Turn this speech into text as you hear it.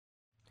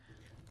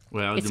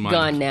Well, It's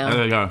gone now.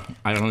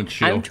 I don't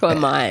chew. I'm trying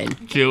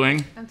mine.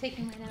 Chewing. I'm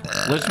taking mine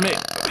out.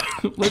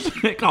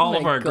 Let's make all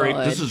of my our great.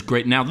 God. This is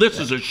great. Now this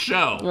is a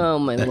show. Oh,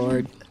 my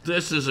Lord.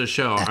 This is a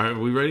show. Are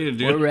we ready to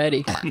do We're it?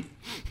 ready.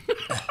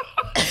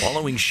 The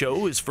following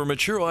show is for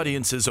mature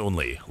audiences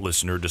only.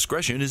 Listener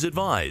discretion is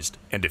advised.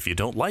 And if you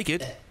don't like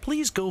it,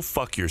 please go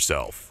fuck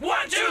yourself.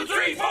 1, 2,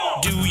 3, 4.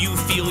 Do you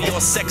feel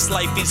your sex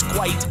life is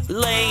quite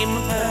lame?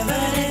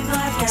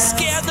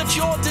 Scared that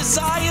your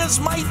desires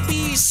might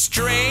be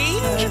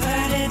strange?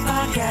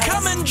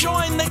 Come and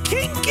join the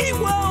kinky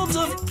world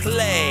of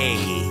play.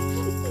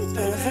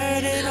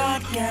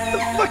 What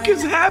the fuck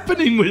is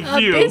happening with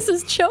you? Abyss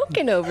is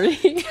choking over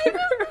here.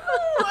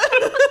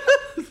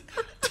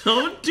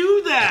 Don't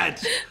do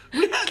that.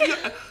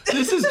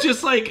 This is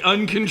just like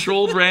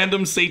uncontrolled,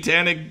 random,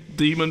 satanic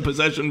demon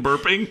possession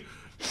burping.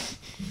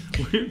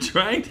 We're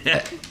trying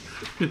to.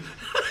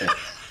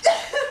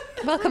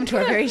 Welcome to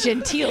our very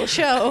genteel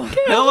show.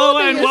 Hello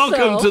and yourself.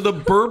 welcome to the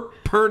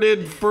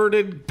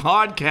Burp-Purted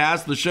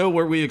podcast, the show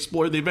where we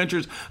explore the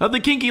adventures of the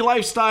kinky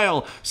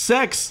lifestyle,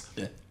 sex,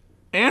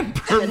 and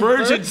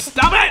perversion.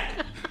 Stop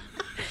it!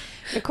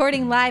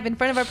 Recording live in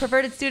front of our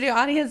perverted studio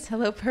audience.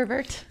 Hello,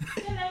 pervert.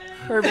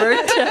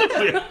 Pervert.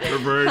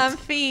 Pervert. I'm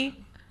Fee.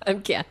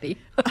 I'm Kathy.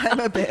 I'm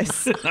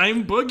Abyss.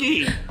 I'm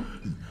Boogie.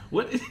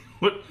 What?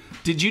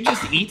 Did you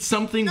just eat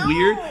something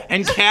weird?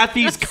 And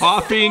Kathy's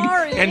coughing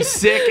sorry. and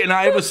sick, and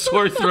I have a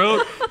sore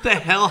throat. What the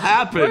hell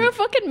happened? We're a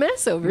fucking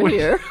mess over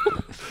here.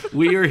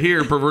 We are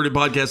here. Perverted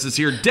Podcast is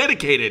here,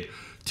 dedicated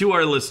to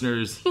our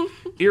listeners,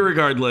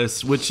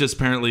 irregardless, which just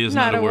apparently is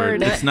not a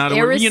word. It's not a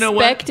word. You know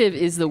what? Irrespective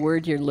is the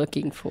word you're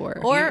looking for.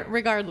 Or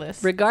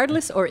regardless.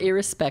 Regardless or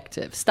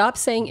irrespective. Stop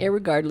saying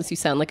irregardless. You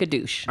sound like a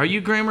douche. Are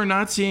you grammar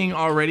not seeing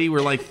already?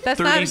 We're like That's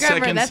 30 not grammar,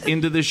 seconds that's-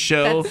 into this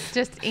show. That's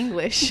just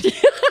English.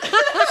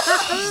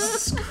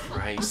 Jesus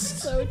Christ.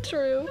 So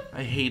true.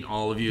 I hate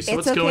all of you. So It's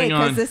what's okay going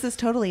on? because this is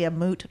totally a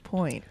moot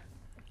point.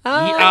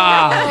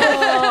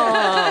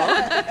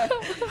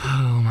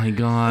 Oh my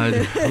God.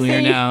 We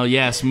are now,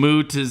 yes,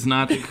 moot is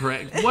not the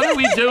correct. What are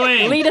we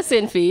doing? Lead us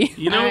in, Fee.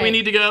 You know All what we right.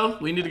 need to go?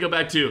 We need to go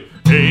back to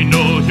Ain't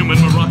No Human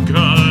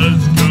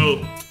Maracas,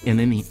 go. And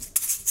then he...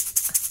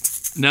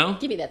 No?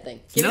 Give me that thing.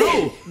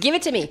 No. Give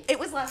it to me. It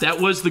was last. That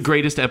was the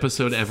greatest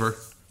episode ever.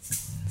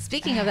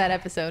 Speaking of that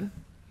episode,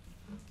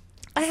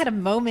 I had a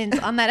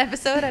moment on that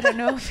episode. I don't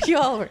know if you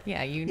all were.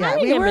 Yeah, you know. Yeah, I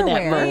we were remember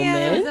that aware. moment.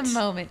 Yeah, it was a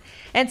moment.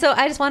 And so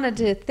I just wanted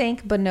to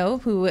thank Bono,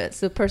 who is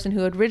the person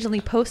who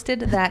originally posted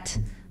that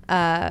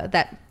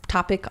that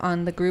topic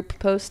on the group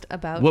post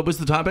about What was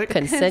the topic?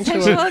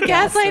 Consensual sexual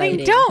gaslighting.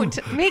 gaslighting.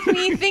 Don't make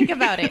me think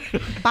about it.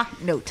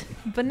 Note.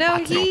 But no,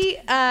 he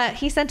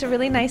sent a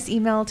really nice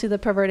email to the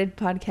Perverted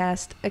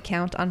Podcast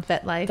account on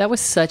FetLife. That was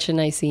such a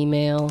nice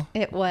email.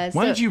 It was.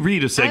 Why don't you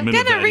read a segment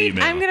of that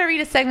email? I'm gonna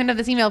read a segment of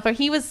this email. For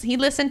he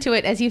listened to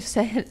it, as you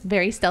said,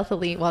 very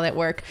stealthily while at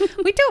work.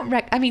 We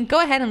don't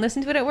go ahead and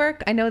listen to it at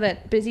work. I know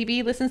that Busy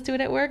Bee listens to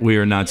it at work, We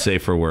are not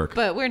safe for work.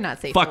 but we're not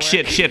safe. Fuck, for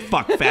work. shit,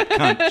 fuck, fat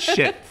cunt,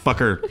 shit,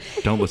 fucker.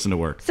 Don't listen to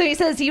work. So he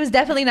says he was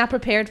definitely not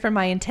prepared for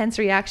my intense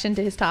reaction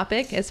to his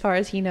topic. As far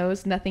as he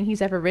knows, nothing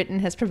he's ever written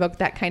has provoked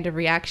that kind of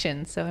reaction.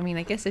 So, I mean,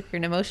 I guess if you're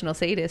an emotional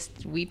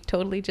sadist, we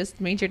totally just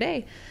made your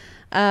day.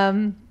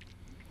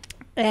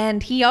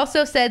 And he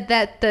also said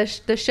that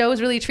the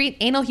show's really treat.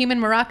 Anal Human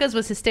Maracas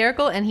was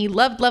hysterical, and he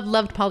loved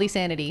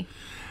Polysanity.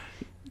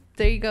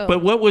 There you go.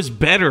 But what was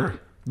better?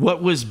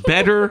 What was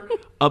better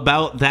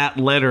about that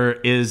letter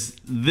is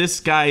this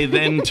guy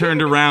then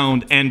turned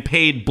around and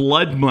paid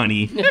blood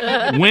money,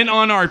 went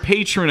on our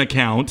Patreon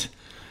account,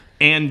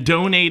 and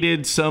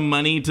donated some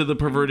money to the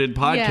Perverted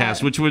Podcast, Yeah.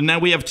 which was now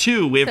we have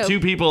two. We have So, two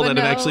people that have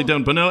Bono actually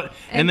done Bono,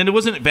 and then it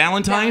wasn't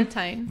Valentine.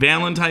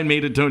 Valentine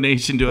made a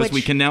donation to us. Which-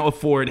 We can now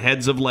afford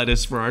heads of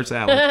lettuce for our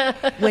salad.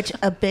 Which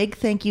a big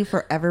thank you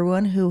for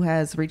everyone who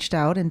has reached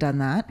out and done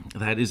that.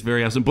 That is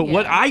very awesome. But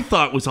what I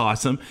thought was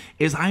awesome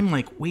is I'm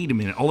like, wait a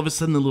minute. All of a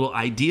sudden, the little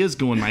ideas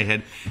go in my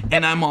head,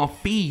 and I'm all,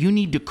 Fee, you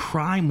need to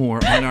cry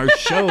more on our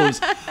shows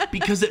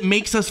because it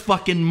makes us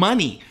fucking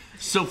money.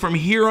 So from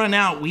here on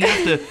out, we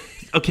have to.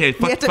 Okay,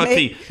 fuck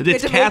Fee.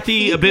 It's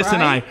Kathy, Fee Abyss, and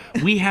cry?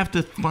 I. We have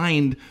to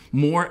find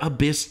more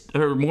Abyss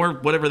or more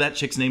whatever that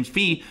chick's name's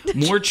Fee,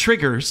 more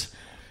triggers,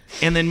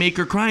 and then make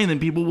her cry, and then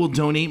people will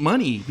donate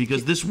money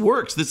because this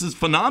works. This is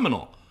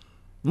phenomenal.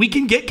 We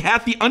can get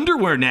Kathy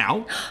underwear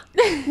now.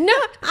 No,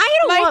 I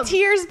don't my want...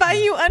 tears buy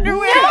you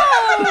underwear. No,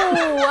 I'm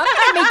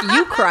going to make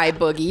you cry,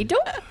 Boogie.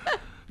 Don't...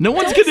 No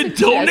one's going to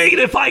donate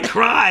if I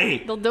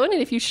cry. They'll donate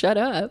if you shut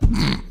up.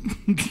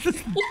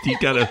 You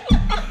gotta.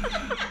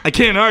 I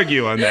can't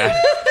argue on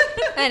that.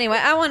 Anyway,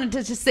 I wanted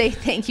to just say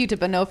thank you to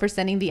Bono for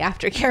sending the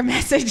aftercare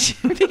message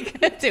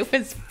because it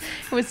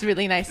was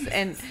really nice,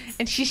 and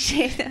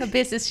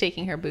Abyss is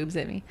shaking her boobs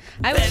at me.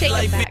 I would shake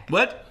it back.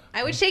 What?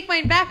 I would shake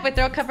mine back, but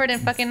they're all covered in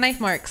fucking knife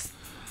marks.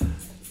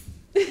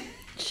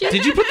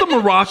 Did you put the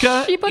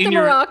maraca She put in the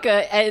your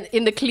maraca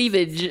in the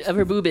cleavage of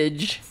her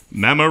boobage.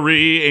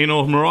 memory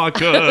anal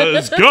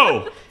maracas?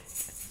 Go.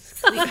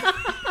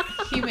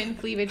 Human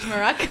cleavage,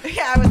 Marak.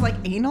 Yeah, I was like,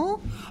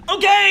 anal?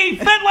 Okay,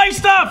 FetLife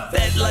stuff.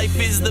 FetLife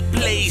is the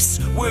place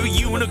where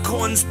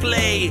unicorns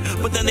play,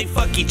 but then they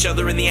fuck each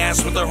other in the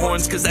ass with their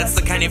horns, cause that's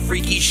the kind of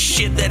freaky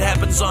shit that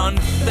happens on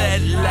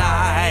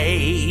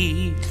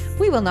FetLife.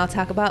 We will now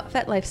talk about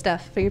FetLife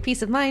stuff. For your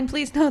peace of mind,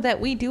 please know that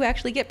we do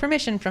actually get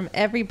permission from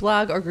every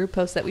blog or group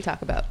post that we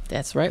talk about.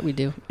 That's right, we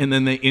do. And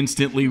then they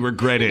instantly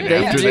regret it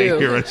They after do. they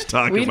hear us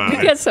talk We about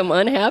get it. some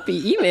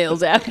unhappy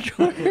emails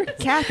afterwards.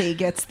 Kathy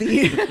gets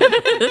the...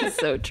 That's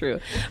so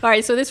true. All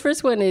right, so this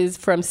first one is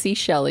from C.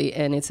 Shelley,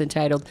 and it's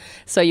entitled,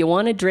 So You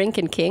Want to Drink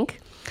and Kink?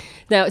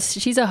 Now,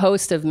 she's a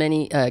host of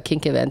many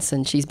kink events,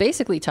 and she's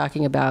basically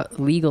talking about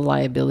legal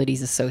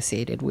liabilities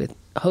associated with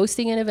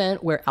hosting an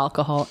event where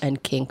alcohol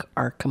and kink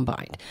are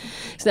combined.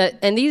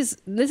 This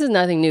is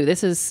nothing new.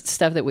 This is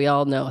stuff that we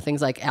all know.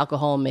 Things like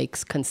alcohol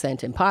makes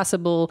consent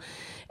impossible,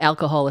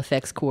 alcohol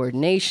affects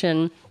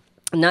coordination,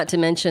 not to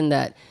mention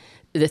that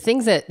the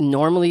things that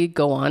normally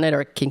go on at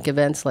our kink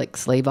events, like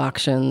slave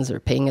auctions or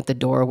paying at the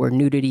door where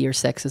nudity or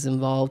sex is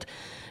involved,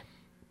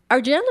 are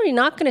generally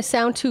not going to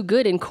sound too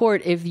good in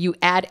court if you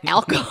add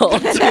alcohol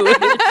to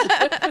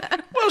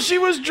it. Well, she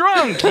was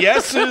drunk.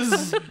 Yes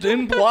is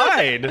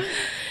implied.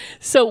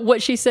 So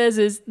what she says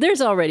is, there's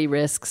already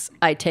risks.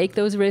 I take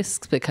those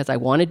risks because I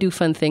want to do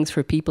fun things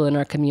for people in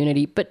our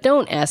community, but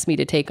don't ask me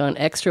to take on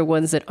extra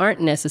ones that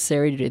aren't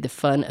necessary to the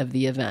fun of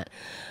the event.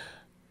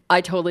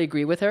 I totally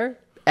agree with her.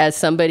 As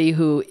somebody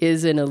who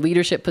is in a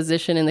leadership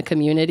position in the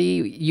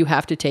community, you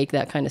have to take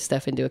that kind of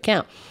stuff into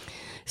account.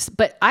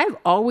 But I've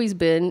always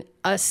been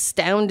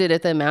astounded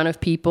at the amount of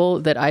people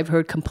that I've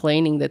heard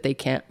complaining that they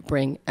can't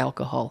bring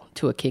alcohol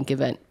to a kink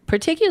event,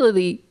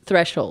 particularly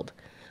Threshold.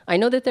 I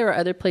know that there are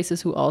other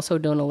places who also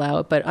don't allow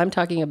it, but I'm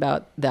talking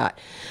about that.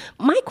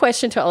 My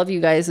question to all of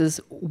you guys is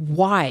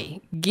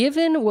why?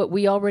 Given what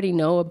we already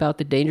know about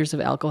the dangers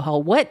of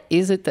alcohol, what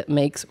is it that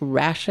makes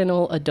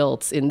rational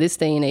adults in this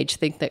day and age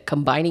think that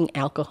combining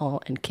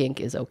alcohol and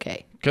kink is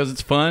okay? Because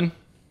it's fun.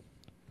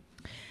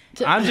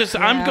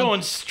 I'm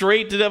going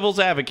straight to devil's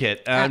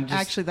advocate.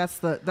 Actually, that's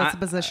the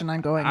position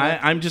I'm going with.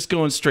 I'm just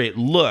going straight.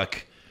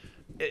 Look,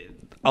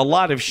 a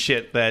lot of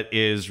shit that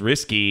is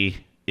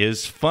risky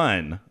is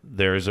fun.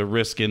 There's a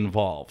risk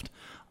involved.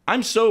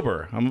 I'm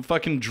sober. I'm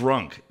fucking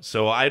drunk.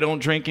 So I don't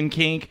drink and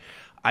kink.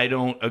 I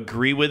don't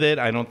agree with it.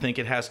 I don't think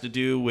it has to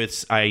do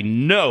with... I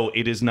know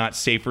it is not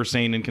safe or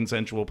sane in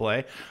consensual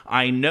play.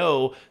 I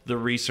know the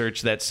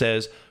research that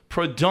says...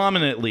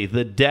 predominantly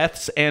the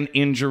deaths and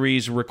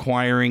injuries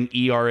requiring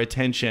ER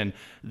attention,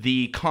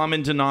 the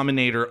common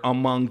denominator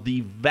among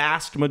the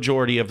vast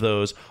majority of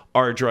those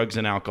are drugs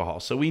and alcohol.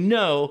 So we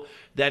know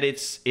that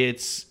it's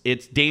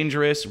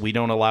dangerous. We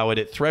don't allow it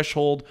at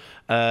Threshold,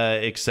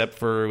 except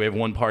for we have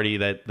one party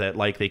that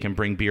like they can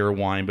bring beer or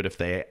wine, but if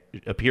they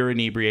appear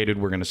inebriated,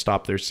 we're going to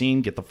stop their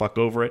scene, get the fuck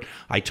over it.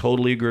 I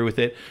totally agree with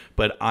it,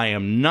 but I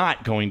am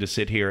not going to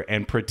sit here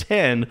and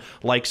pretend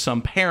like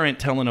some parent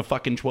telling a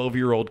fucking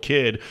 12-year-old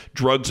kid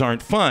drugs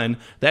aren't fun,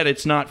 that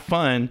it's not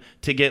fun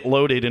to get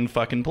loaded and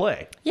fucking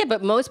play. Yeah,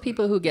 but most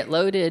people who get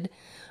loaded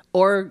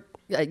or,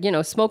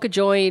 smoke a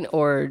joint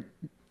or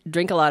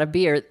drink a lot of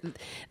beer,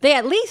 they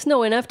at least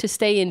know enough to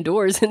stay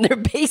indoors in their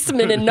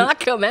basement and not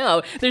come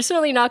out. They're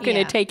certainly not going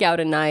to take out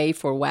a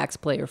knife or wax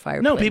play or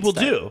fireplace. No, people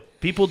do.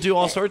 People do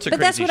all sorts of but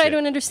crazy that's what shit. I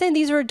don't understand.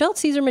 These are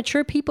adults. These are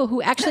mature people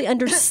who actually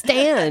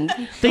understand.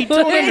 They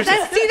don't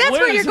understand. That's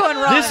where you're going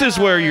wrong. This is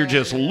where you're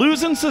just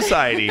losing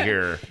society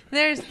here.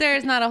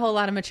 There's not a whole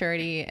lot of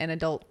maturity in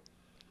adult.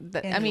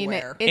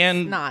 Anywhere.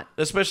 It's not.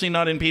 Especially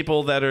not in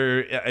people that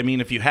are,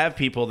 if you have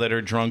people that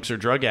are drunks or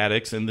drug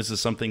addicts, and this is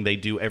something they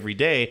do every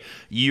day,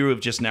 you have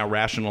just now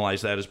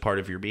rationalized that as part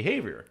of your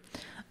behavior.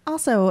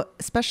 Also,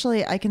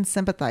 especially, I can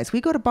sympathize.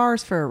 We go to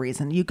bars for a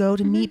reason. You go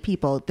to meet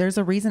people. There's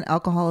a reason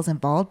alcohol is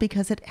involved,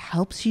 because it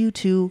helps you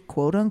to,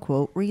 quote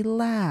unquote,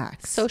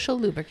 relax. Social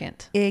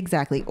lubricant.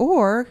 Exactly.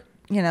 Or,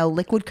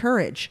 liquid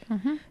courage.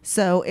 Mm-hmm.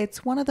 So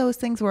it's one of those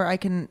things where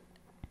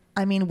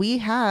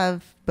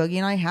Boogie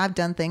and I have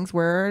done things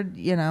where,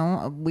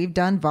 we've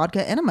done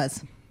vodka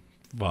enemas.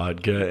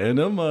 Vodka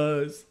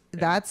enemas.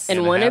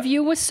 And one of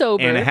you was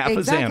sober. And a half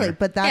exactly, a Xanner.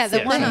 but that's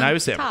the one and on I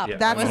was sober. top. Yeah,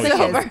 that's I'm the always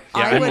thing sober. is,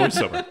 Yeah, I'm always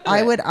sober.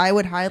 I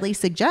would highly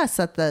suggest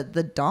that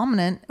the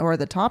dominant or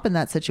the top in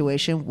that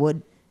situation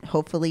would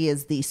hopefully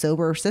is the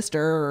sober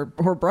sister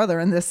or brother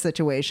in this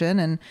situation,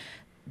 and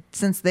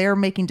since they're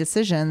making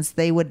decisions,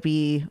 they would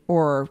be,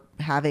 or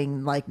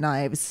having like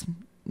knives,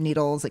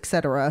 needles,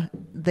 etc.,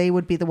 they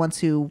would be the ones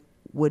who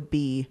would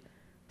be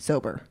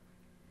sober.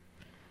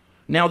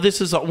 Now, this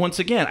is, once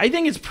again, I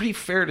think it's pretty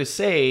fair to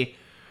say,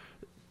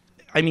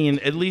 at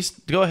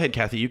least, go ahead,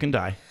 Kathy, you can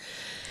die.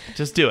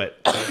 Just do it.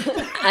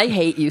 I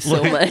hate you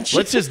so much.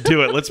 Let's just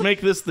do it. Let's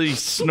make this the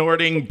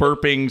snorting,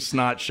 burping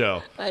snot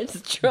show. I'm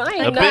just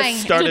trying. A bit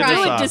started to do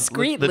us it off.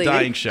 discreetly. The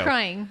dying show.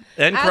 Crying.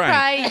 And I'll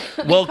crying.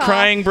 cry. Well, Cough.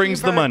 crying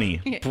brings the Burp.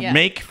 money. Yeah.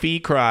 Make Fee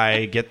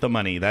cry, get the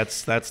money.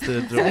 That's the...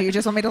 So you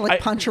just want me to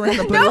punch her in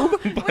the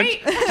boob?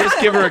 Wait. Just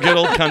give her a good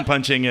old cunt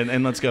punching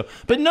and let's go.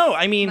 But no,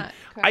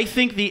 I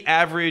think the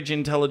average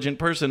intelligent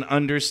person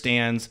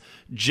understands,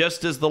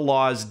 just as the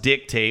laws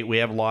dictate, we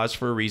have laws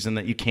for a reason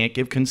that you can't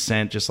give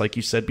consent, just like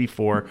you said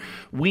before.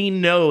 We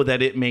know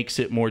that it makes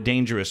it more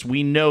dangerous.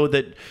 We know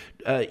that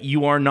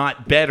you are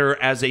not better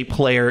as a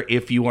player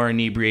if you are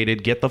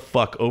inebriated. Get the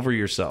fuck over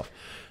yourself.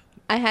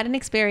 I had an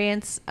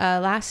experience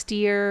last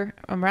year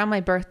around my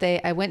birthday.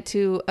 I went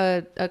to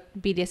a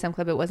BDSM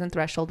club. It wasn't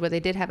Threshold, where they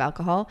did have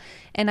alcohol,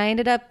 and I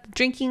ended up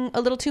drinking a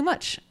little too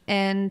much.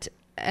 And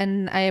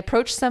I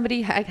approached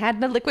somebody. I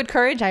had the liquid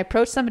courage. I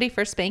approached somebody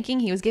for spanking.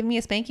 He was giving me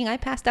a spanking. I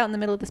passed out in the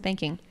middle of the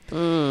spanking,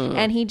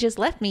 and he just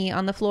left me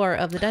on the floor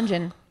of the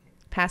dungeon,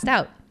 passed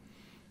out.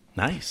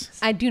 Nice.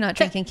 I do not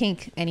drink in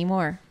kink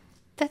anymore.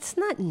 That's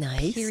not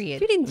nice. Period.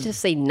 You didn't just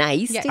say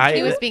nice. Yeah,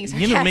 he was being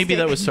sarcastic. Maybe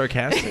that was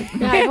sarcastic.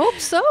 I hope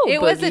so. It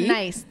Boogie. wasn't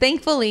nice.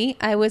 Thankfully,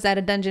 I was at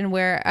a dungeon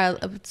where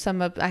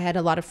I had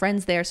a lot of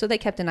friends there, so they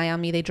kept an eye on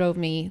me. They drove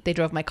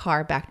my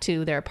car back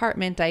to their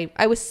apartment.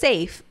 I was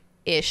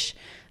safe-ish,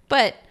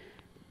 but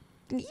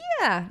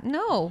yeah,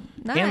 no,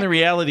 not. And the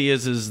reality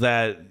is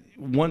that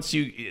once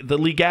the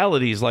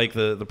legalities, like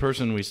the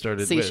person we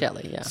started C. with,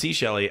 Shelley, yeah. C.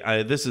 Shelley,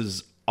 this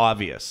is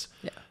obvious.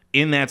 Yeah.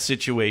 In that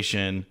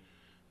situation,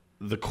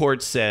 the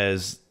court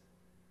says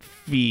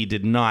Fee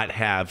did not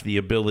have the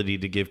ability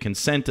to give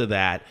consent to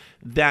that.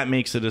 That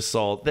makes it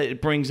assault. That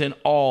it brings in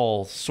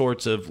all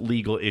sorts of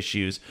legal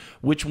issues,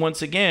 which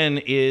once again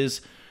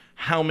is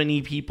how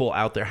many people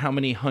out there, how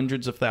many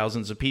hundreds of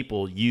thousands of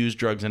people use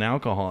drugs and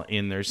alcohol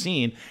in their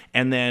scene,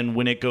 and then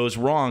when it goes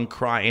wrong,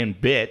 cry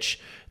and bitch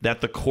that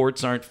the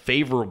courts aren't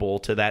favorable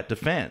to that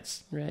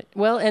defense. Right.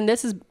 Well, and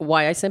this is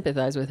why I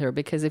sympathize with her,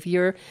 because if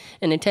you're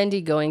an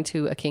attendee going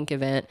to a kink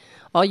event,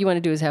 all you want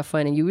to do is have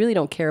fun, and you really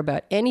don't care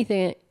about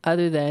anything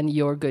other than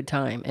your good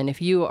time. And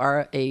if you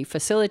are a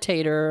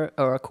facilitator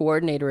or a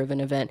coordinator of an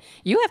event,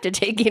 you have to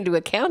take into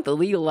account the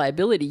legal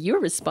liability.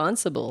 You're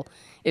responsible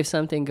if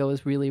something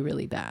goes really,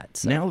 really bad.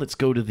 So. Now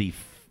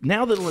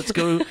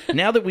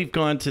that we've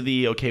gone to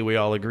the, okay, we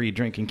all agree,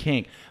 drink and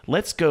kink,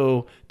 let's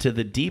go to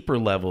the deeper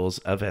levels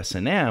of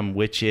S&M,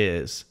 which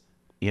is,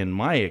 in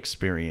my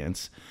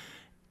experience,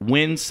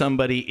 when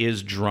somebody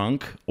is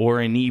drunk or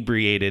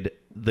inebriated,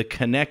 the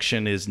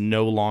connection is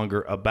no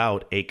longer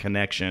about a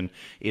connection.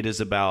 It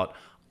is about,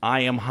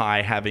 I am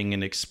high having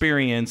an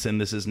experience, and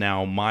this is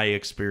now my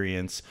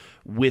experience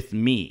with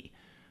me.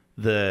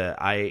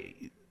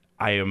 I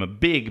am a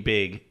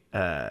big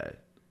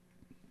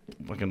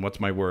what's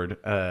my word?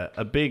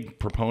 A big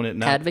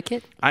proponent.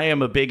 Advocate? I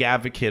am a big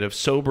advocate of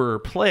sober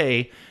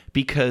play,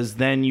 because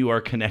then you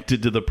are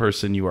connected to the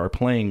person you are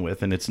playing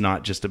with, and it's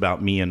not just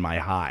about me and my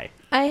high.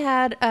 I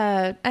had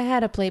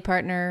a play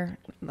partner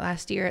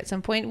last year at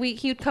some point.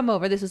 He'd come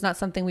over. This was not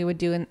something we would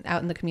do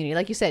out in the community.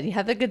 Like you said, you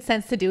have the good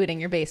sense to do it in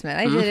your basement.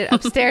 I did it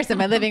upstairs in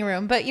my living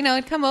room. But,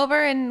 he'd come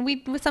over, and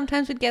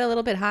sometimes we'd get a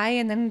little bit high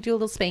and then do a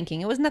little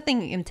spanking. It was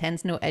nothing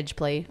intense, no edge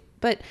play.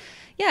 But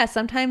yeah,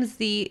 sometimes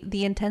the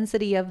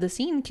intensity of the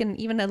scene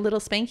even a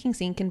little spanking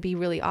scene can be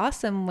really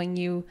awesome when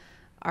you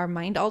are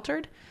mind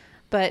altered.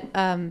 But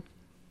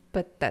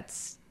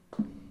that's,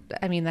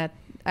 that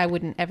I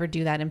wouldn't ever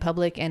do that in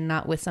public, and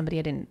not with somebody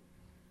I didn't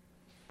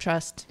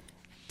trust.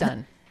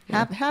 Done.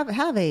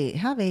 Have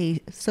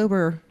a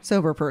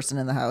sober person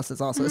in the house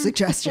is also a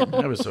suggestion.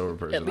 I have a sober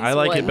person. least I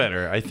like it one.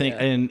 better. I think,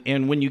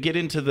 and when you get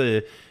into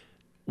the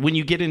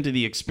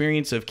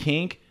experience of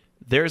kink,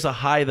 there's a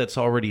high that's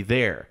already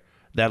there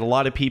that a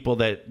lot of people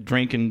that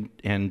drink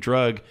and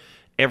drug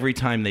every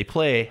time they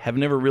play have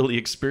never really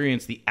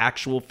experienced the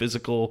actual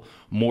physical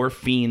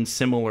morphine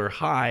similar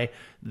high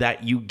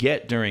that you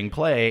get during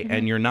play,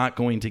 and you're not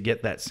going to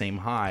get that same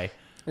high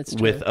That's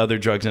true. with other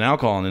drugs and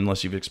alcohol, and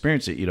unless you've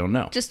experienced it, you don't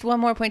know. Just one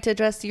more point to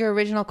address your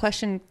original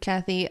question,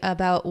 Kathy,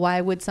 about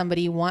why would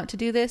somebody want to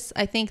do this.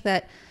 I think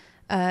that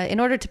in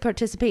order to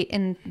participate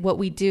in what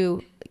we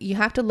do, you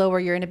have to lower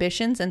your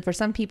inhibitions. And for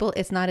some people,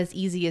 it's not as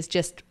easy as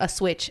just a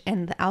switch.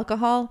 And the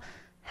alcohol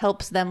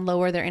helps them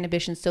lower their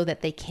inhibitions so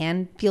that they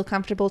can feel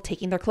comfortable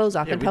taking their clothes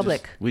off in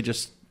public. We did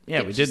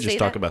you just say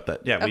talk that? about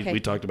that. Yeah, Okay. we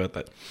talked about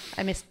that.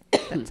 I missed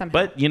that somehow.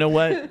 But you know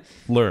what?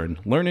 Learn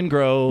and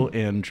grow,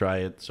 and try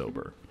it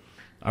sober.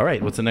 All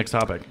right, what's the next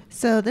topic?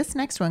 So this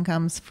next one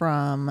comes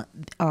from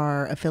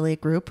our affiliate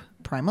group,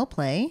 Primal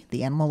Play,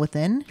 The Animal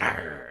Within.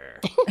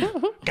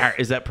 Gar,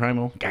 is that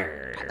primal?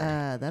 Gar.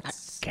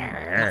 That's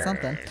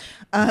something.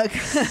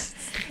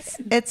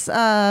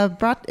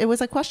 It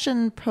was a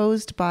question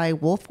posed by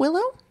Wolf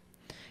Willow,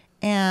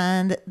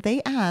 and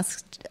they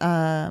asked,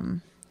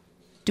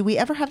 do we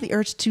ever have the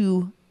urge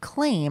to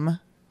claim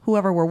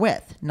whoever we're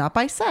with, not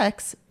by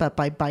sex, but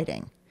by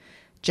biting?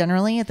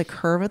 Generally at the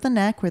curve of the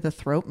neck where the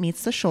throat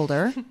meets the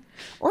shoulder,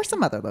 or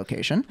some other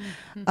location.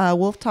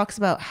 Wolf talks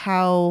about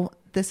how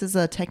this is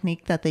a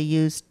technique that they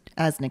use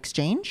as an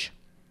exchange.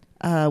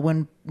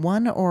 When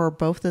one or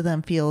both of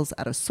them feels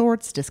out of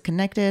sorts,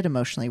 disconnected,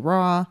 emotionally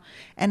raw,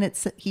 and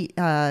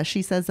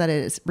she says that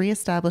it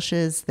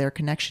reestablishes their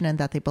connection and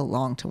that they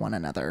belong to one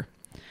another.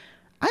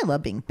 I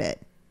love being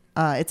bit.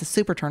 It's a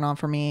super turn on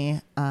for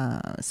me,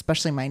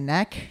 especially my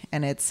neck,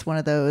 and it's one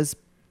of those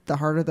the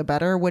harder the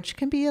better, which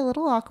can be a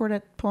little awkward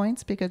at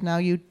points because now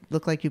you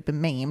look like you've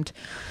been maimed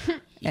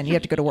and you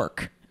have to go to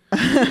work.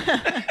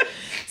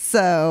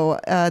 So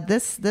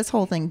this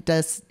whole thing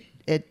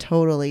it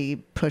totally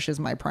pushes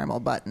my primal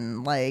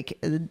button. Like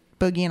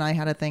Boogie and I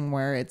had a thing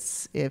where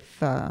it's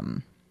if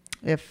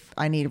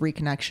I need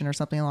reconnection or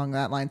something along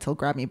that line, he'll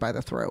grab me by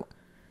the throat.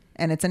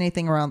 And it's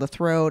anything around the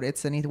throat.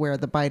 It's anywhere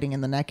the biting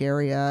in the neck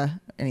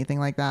area, anything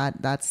like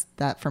that.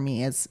 That for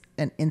me is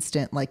an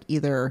instant, like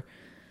either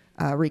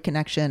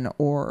reconnection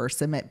or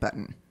submit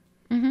button.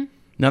 Mm-hmm.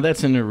 Now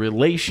that's in a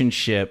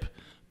relationship,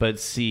 but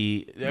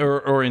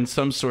or in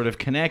some sort of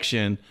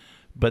connection.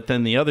 But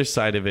then the other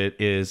side of it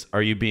is,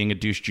 are you being a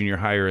douche junior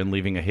hire and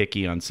leaving a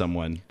hickey on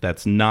someone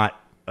that's not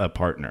a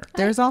partner?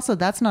 There's also,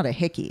 that's not a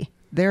hickey.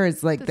 There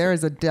is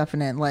a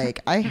definite,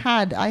 like, I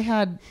had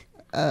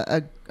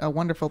a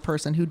wonderful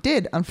person who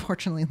did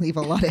unfortunately leave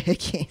a lot of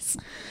hickeys,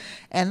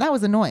 and that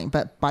was annoying.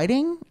 But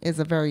biting is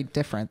a very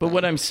different thing.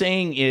 What I'm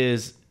saying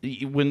is,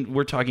 when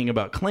we're talking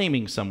about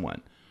claiming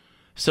someone,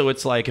 so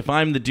it's like if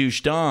I'm the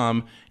douche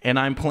dom and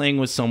I'm playing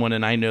with someone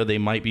and I know they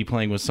might be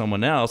playing with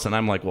someone else, and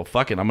I'm like, well,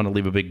 fuck it, I'm gonna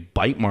leave a big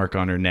bite mark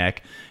on her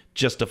neck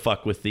just to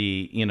fuck with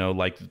the,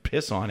 like,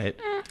 piss on it.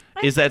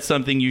 Is that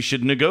something you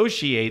should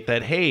negotiate?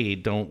 That, hey,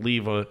 don't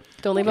leave a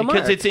mark,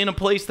 because it's in a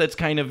place that's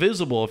kind of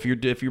visible.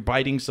 If you're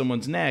biting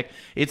someone's neck,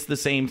 it's the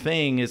same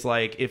thing as,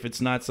 like, if it's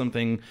not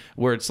something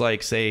where it's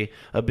like, say,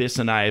 Abyss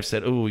and I have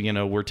said, oh,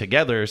 we're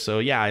together, so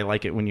yeah, I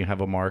like it when you have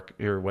a mark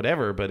or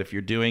whatever. But if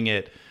you're doing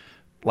it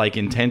like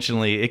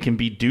intentionally, it can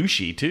be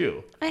douchey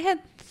too. I had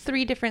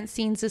 3 different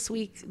scenes this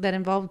week that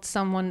involved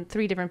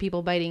 3 different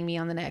people biting me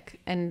on the neck,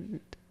 and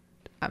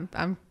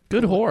I'm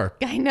good whore.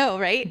 I know,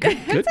 right? Good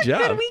It's a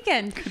job. good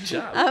weekend. Good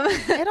job.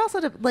 It also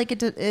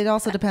it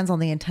also depends on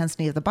the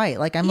intensity of the bite.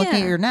 Like, I'm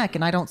looking at your neck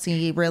and I don't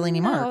see really any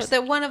marks.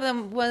 That one of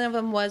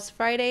them was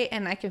Friday,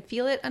 and I can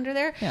feel it under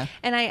there. Yeah.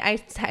 And I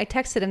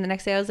texted him the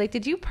next day. I was like,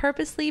 "Did you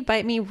purposely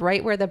bite me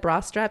right where the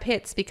bra strap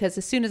hits? Because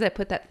as soon as I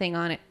put that thing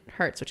on, it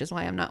hurts, which is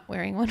why I'm not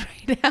wearing one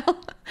right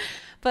now."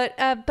 But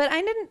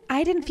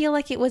I didn't feel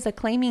like it was a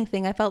claiming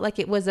thing. I felt like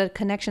it was a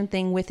connection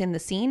thing within the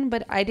scene,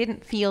 but I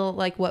didn't feel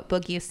like what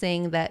Boogie is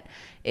saying, that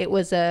it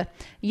was I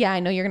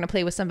know you're going to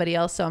play with somebody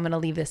else, so I'm going to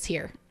leave this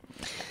here.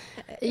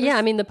 Yeah,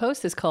 I mean, the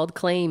post is called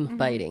claim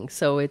biting,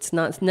 so it's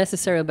not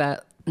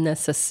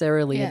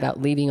necessarily about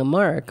leaving a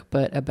mark,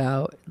 but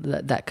about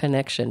that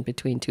connection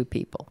between two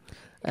people.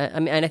 I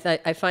mean, and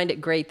I find it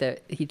great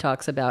that he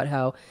talks about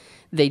how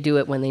they do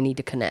it when they need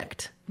to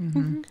connect.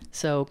 Mm-hmm.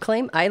 So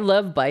I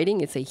love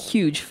biting. It's a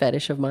huge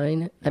fetish of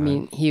mine. I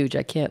mean, huge.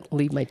 I can't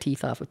leave my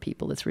teeth off of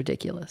people. It's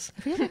ridiculous.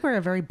 I feel like we're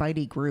a very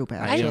bitey group,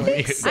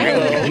 actually.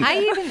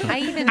 I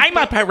even I'm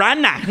a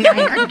piranha.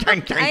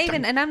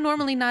 and I'm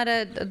normally not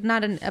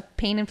a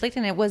pain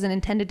inflicting. It wasn't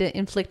intended to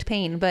inflict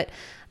pain, but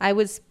I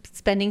was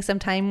spending some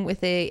time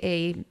with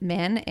a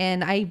man,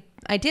 and I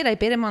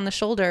bit him on the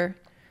shoulder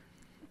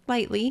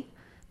lightly,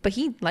 but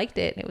he liked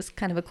it. It was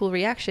kind of a cool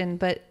reaction,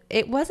 but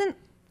it wasn't.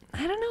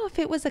 I don't know if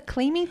it was a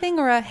claiming thing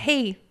or a,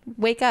 hey,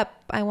 wake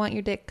up, I want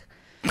your dick.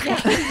 Well,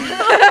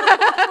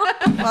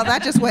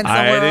 that just went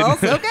somewhere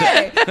else.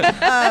 Okay.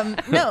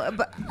 No,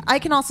 but I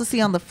can also see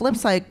on the flip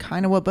side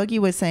kind of what Boogie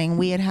was saying.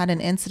 We had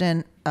an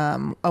incident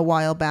a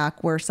while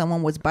back where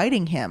someone was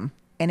biting him,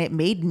 and it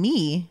made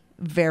me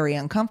very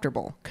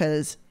uncomfortable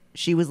because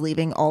she was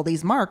leaving all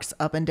these marks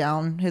up and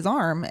down his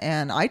arm,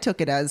 and I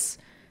took it as,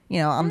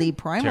 on the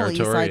primal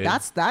side,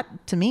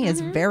 that to me is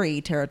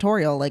very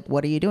territorial. Like,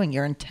 what are you doing?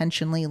 You're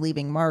intentionally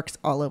leaving marks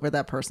all over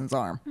that person's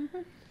arm. Mm-hmm.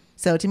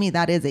 So to me,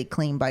 that is a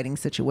clean biting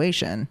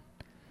situation.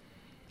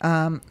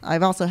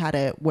 I've also had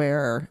it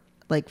where,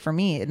 like, for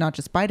me, not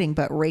just biting,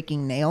 but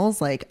raking nails.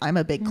 Like, I'm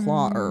a big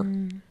clawer.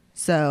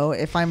 So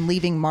if I'm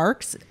leaving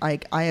marks,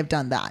 I have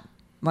done that.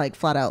 Like,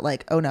 flat out,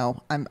 like, oh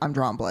no, I'm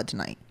drawing blood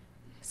tonight.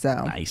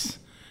 So nice.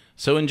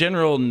 So in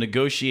general,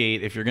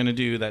 negotiate if you're going to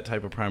do that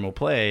type of primal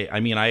play.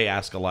 I mean, I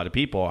ask a lot of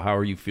people, how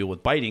are you feel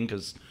with biting?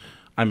 Because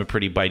I'm a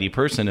pretty bitey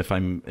person if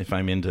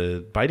I'm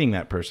into biting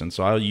that person.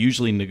 So I'll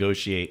usually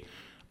negotiate,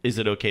 is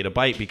it okay to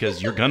bite?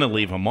 Because you're going to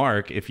leave a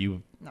mark if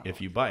you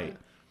bite.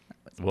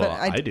 Well,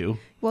 I do.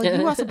 Well,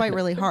 you also bite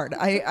really hard.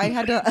 I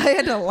had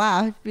to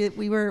laugh.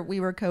 We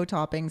were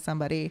co-topping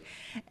somebody,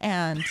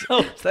 and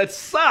that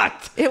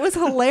sucked. It was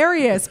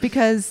hilarious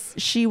because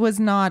she was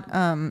not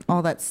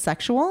all that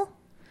sexual.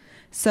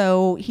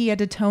 So he had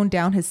to tone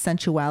down his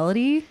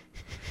sensuality.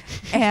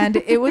 And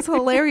it was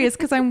hilarious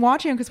because I'm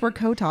watching him because we're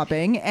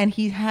co-topping, and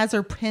he has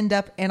her pinned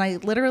up, and I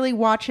literally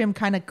watch him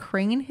kind of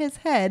crane his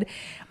head,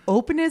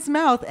 open his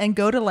mouth, and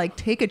go to like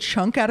take a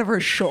chunk out of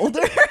her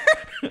shoulder.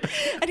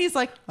 And he's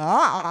like,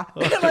 and,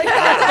 like,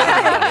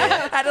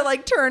 had to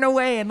like turn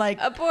away and like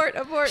abort.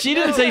 She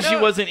didn't say she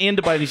wasn't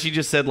into biting. She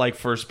just said like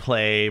first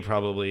play,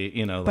 probably.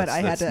 But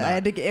I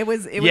had to. It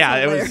was. Yeah,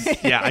 hilarious.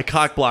 it was. Yeah, I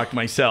cock blocked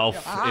myself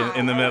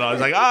in the middle. I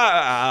was like,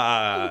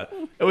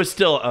 It was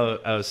still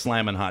a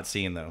slamming hot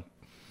scene though.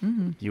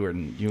 Mm-hmm. You were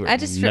nutty I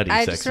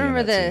sexy just remember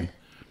in that scene.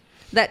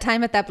 that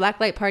time at that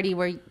blacklight party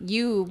where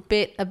you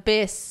bit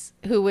Abyss,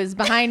 who was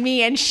behind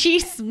me, and she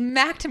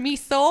smacked me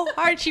so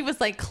hard she was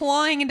like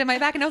clawing into my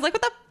back, and I was like,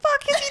 what the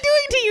fuck is he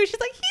doing to you? She's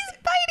like, he's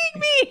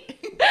biting me.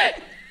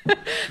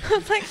 I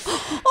was like,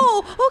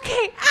 oh,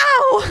 okay,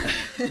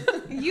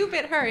 ow. You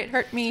bit her, it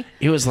hurt me.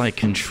 It was like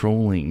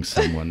controlling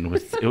someone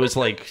with, it was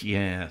like,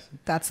 yeah.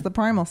 That's the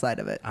primal side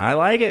of it. I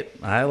like it.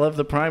 I love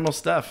the primal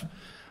stuff.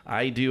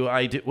 I do.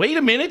 Wait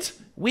a minute.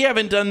 We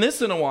haven't done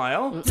this in a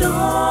while.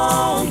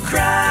 Don't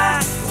cry,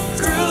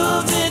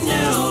 groovy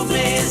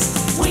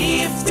newbies.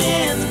 We've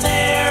been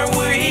there,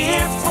 we're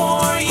here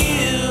for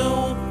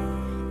you.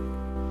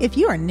 If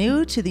you are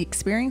new to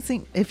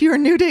experiencing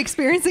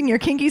your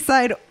kinky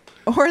side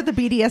or the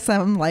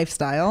BDSM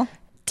lifestyle,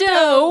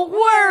 Don't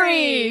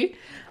worry.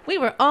 We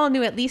were all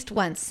new at least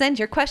once. Send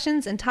your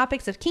questions and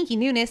topics of kinky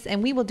newness,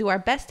 and we will do our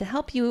best to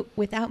help you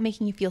without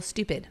making you feel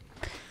stupid.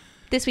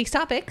 This week's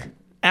topic: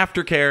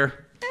 Aftercare.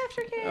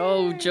 aftercare.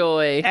 Oh,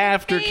 joy.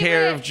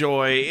 Aftercare of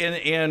joy.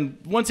 And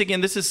once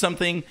again, this is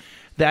something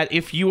that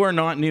if you are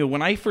not new,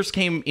 when I first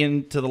came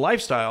into the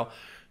lifestyle,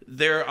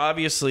 there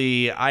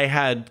obviously I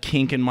had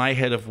kink in my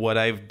head of what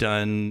I've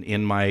done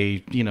in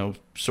my,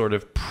 sort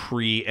of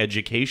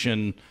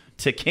pre-education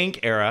to kink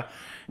era.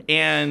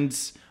 And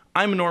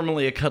I'm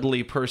normally a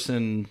cuddly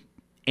person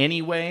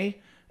anyway.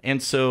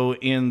 And so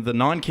in the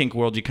non-kink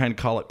world, you kind of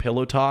call it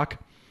pillow talk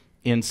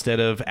instead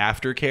of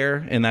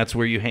aftercare. And that's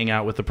where you hang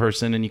out with the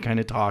person and you kind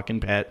of talk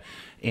and pet.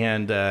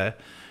 And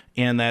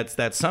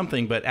that's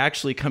something. But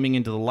actually coming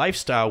into the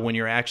lifestyle, when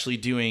you're actually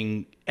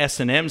doing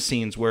S&M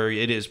scenes where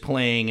it is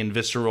playing and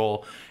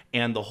visceral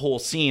and the whole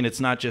scene,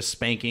 it's not just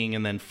spanking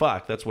and then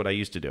fuck. That's what I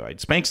used to do.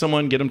 I'd spank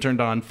someone, get them turned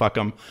on, fuck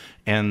them,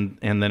 and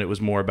then it was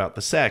more about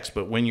the sex.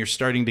 But when you're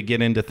starting to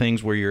get into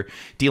things where you're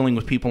dealing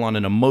with people on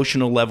an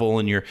emotional level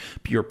and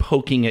you're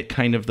poking at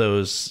kind of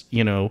those,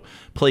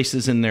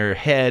 places in their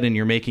head and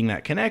you're making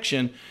that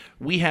connection,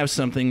 we have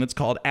something that's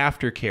called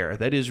aftercare.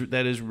 That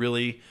is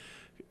really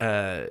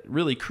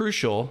really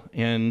crucial.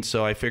 And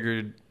so I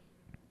figured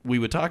we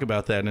would talk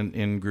about that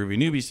in Groovy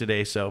Newbies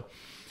today. So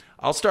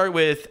I'll start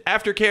with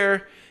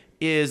aftercare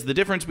is the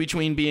difference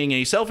between being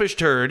a selfish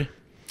turd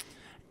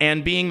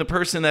and being the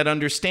person that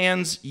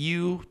understands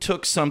you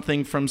took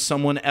something from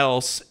someone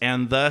else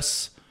and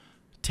thus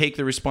take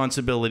the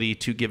responsibility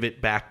to give it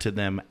back to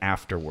them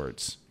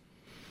afterwards.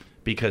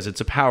 Because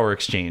it's a power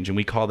exchange, and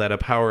we call that a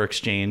power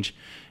exchange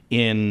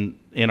in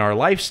our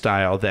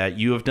lifestyle, that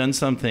you have done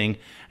something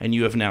and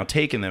you have now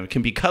taken them. It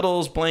can be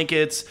cuddles,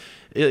 blankets,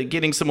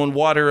 getting someone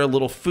water, a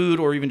little food,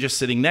 or even just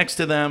sitting next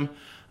to them,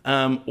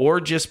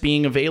 or just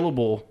being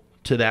available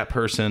to that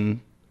person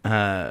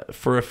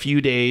for a few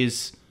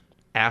days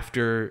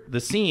after the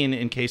scene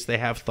in case they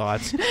have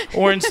thoughts,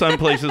 or in some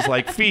places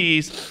like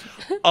Fees,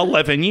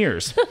 11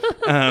 years,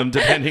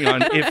 depending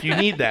on if you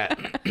need that.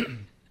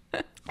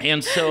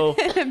 And so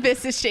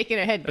Abyss is shaking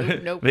her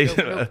head. Nope.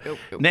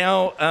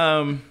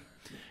 Now,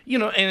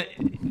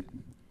 and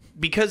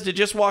because to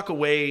just walk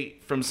away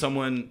from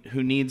someone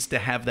who needs to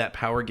have that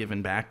power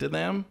given back to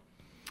them,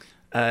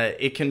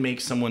 it can make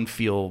someone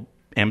feel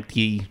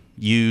empty,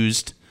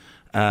 used,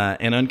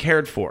 and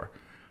uncared for.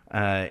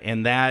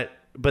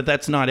 But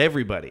that's not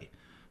everybody.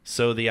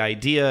 So the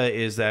idea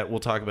is that we'll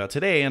talk about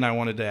today, and I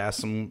wanted to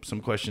ask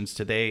some questions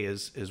today,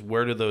 is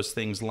where do those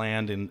things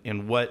land,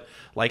 and what,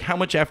 like, how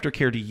much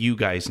aftercare do you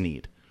guys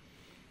need?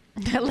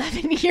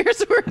 11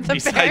 years worth of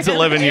Besides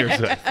 11 years.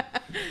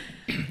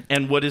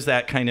 And what does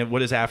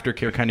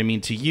aftercare kind of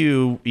mean to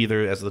you,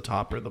 either as the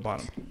top or the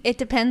bottom? It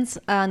depends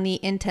on the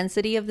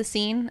intensity of the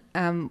scene.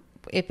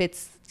 If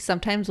it's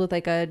sometimes with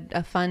like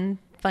a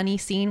funny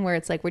scene where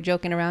it's like we're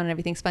joking around and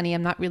everything's funny,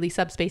 I'm not really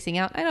subspacing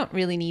out. I don't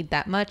really need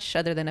that much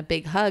other than a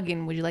big hug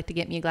and would you like to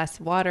get me a glass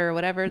of water or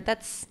whatever.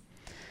 That's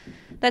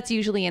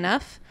usually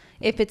enough.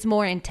 If it's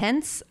more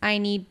intense, I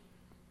need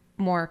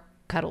more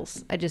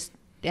cuddles.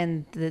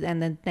 And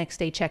the next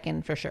day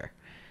check-in for sure.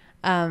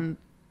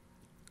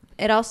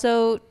 It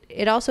also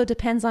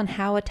depends on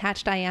how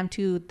attached I am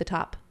to the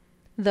top.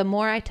 The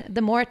more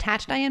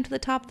attached I am to the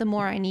top, the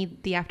more I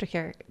need the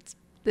aftercare.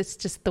 It's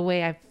just the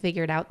way I've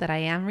figured out that I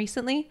am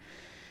recently.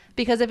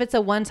 Because if it's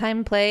a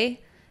one-time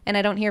play and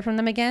I don't hear from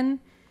them again,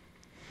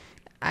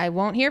 I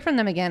won't hear from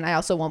them again. I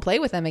also won't play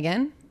with them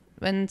again.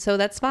 And so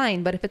that's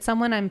fine. But if it's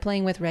someone I'm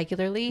playing with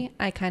regularly,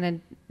 I kind of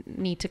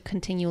need to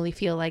continually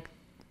feel like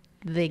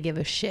they give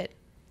a shit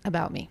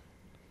about me.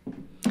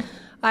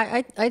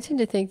 I tend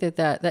to think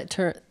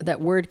that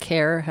word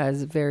care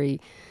has a very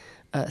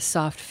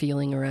soft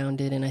feeling around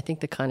it. And I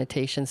think the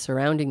connotations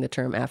surrounding the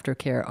term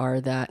aftercare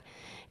are that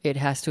it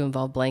has to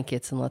involve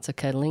blankets and lots of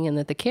cuddling, and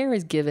that the care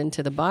is given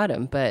to the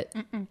bottom. But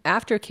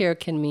aftercare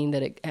can mean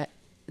that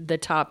the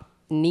top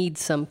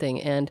needs something.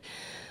 And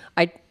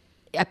I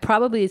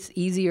probably it's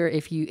easier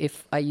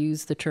if I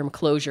use the term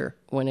closure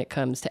when it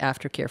comes to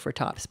aftercare for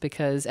tops,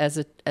 because as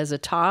a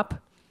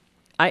top,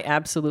 I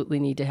absolutely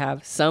need to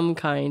have some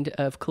kind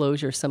of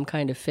closure, some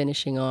kind of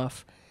finishing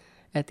off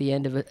at the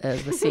end of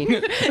a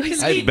scene.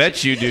 I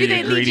bet you do, Do they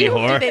you lead greedy you?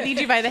 whore. Do they lead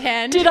you by the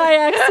hand? Did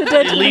I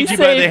accidentally Lead you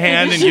by say the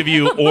hand and give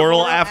you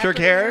oral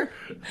aftercare?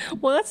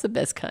 Well, that's the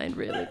best kind,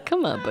 really.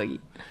 Come on, Boogie.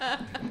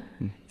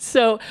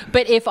 So,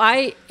 but if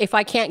I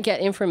can't get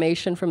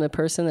information from the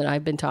person that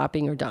I've been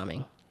topping or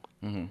doming,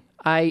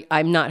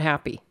 I'm not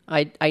happy.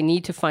 I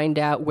need to find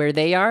out where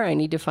they are. I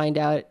need to find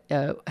out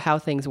how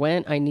things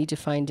went. I need to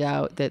find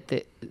out that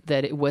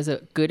it was a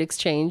good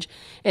exchange.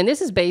 And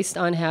this is based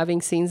on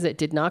having scenes that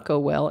did not go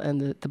well and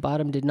the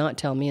bottom did not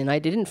tell me. And I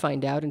didn't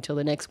find out until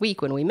the next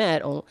week when we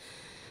met,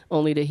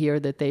 only to hear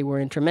that they were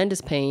in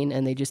tremendous pain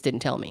and they just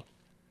didn't tell me.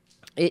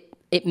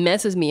 It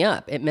messes me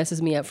up. It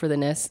messes me up for the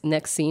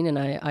next scene, and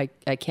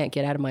I can't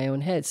get out of my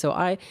own head. So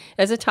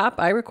as a top,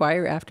 I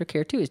require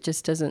aftercare too. It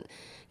just doesn't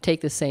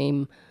take the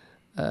same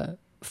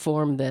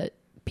form that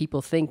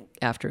people think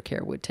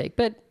aftercare would take.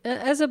 But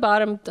as a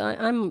bottom,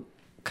 I'm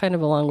kind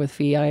of along with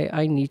Fee.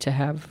 I need to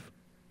have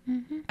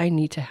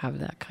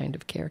that kind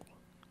of care.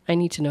 I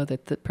need to know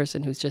that the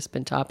person who's just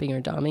been topping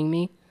or doming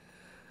me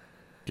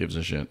Gives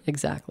a shit.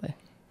 exactly.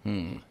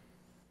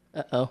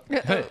 Uh-oh.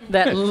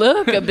 That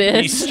look a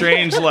bit. He's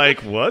strange,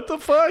 like, what the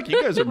fuck?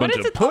 You guys are a bunch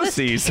of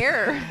pussies.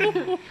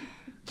 Care?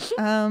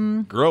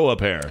 Grow up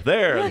hair.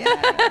 There.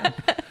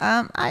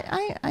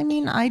 I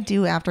mean, I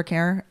do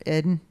aftercare.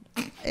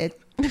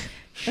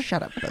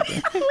 Shut up,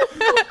 Boogie.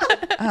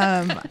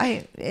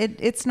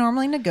 It's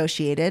normally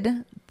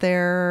negotiated.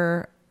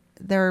 There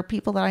are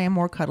people that I am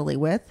more cuddly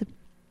with,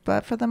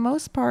 but for the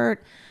most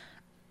part,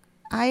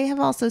 I have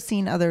also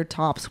seen other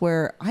tops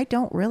where I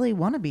don't really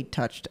want to be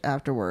touched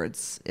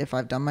afterwards. If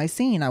I've done my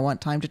scene, I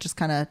want time to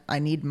just I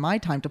need my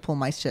time to pull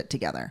my shit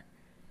together.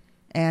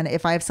 And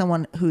if I have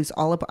someone who's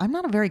I'm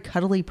not a very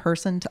cuddly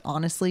person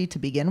to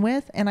begin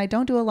with, and I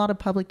don't do a lot of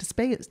public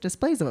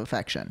displays of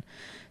affection.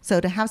 So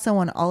to have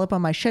someone all up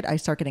on my shit, I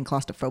start getting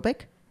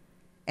claustrophobic,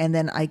 and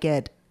then I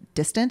get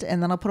distant,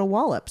 and then I'll put a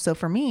wall up. So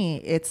for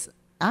me, it's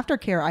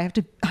aftercare. I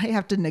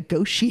have to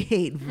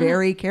negotiate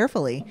very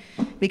carefully,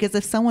 because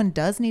if someone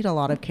does need a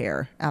lot of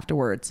care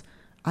afterwards,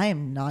 I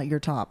am not your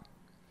top.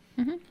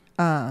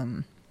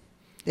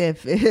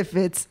 If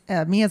it's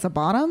me as a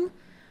bottom,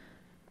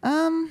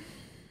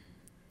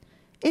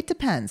 it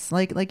depends.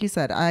 Like you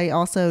said, I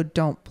also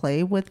don't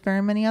play with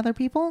very many other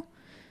people.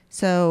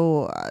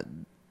 So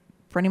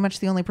pretty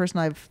much the only person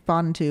I've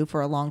fought into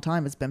for a long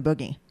time has been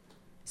Boogie.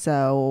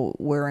 So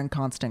we're in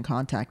constant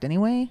contact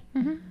anyway.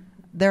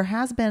 There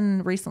has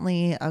been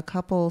recently a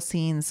couple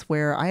scenes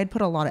where I had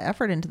put a lot of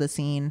effort into the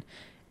scene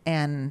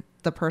and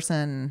the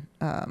person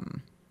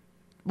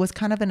was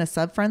kind of in a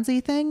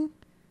sub-frenzy thing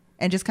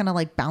and just kind of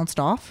like bounced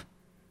off.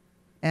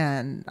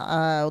 And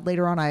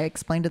later on, I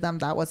explained to them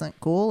that wasn't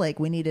cool. Like,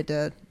 we needed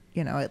to,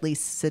 at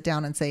least sit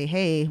down and say,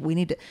 hey,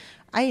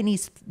 I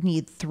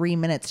need 3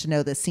 minutes to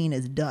know the scene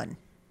is done.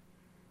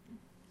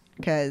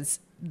 Because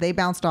they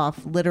bounced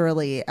off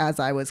literally as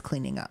I was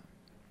cleaning up.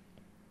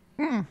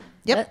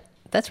 Yep.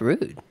 That's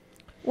rude.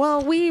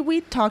 Well,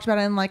 we talked about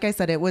it, and like I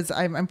said,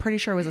 I'm pretty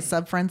sure it was a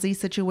sub-frenzy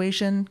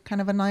situation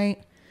kind of a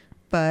night.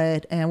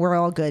 And we're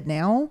all good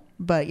now.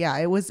 But yeah,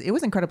 it was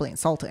incredibly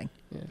insulting.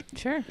 Yeah.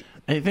 Sure.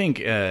 I think,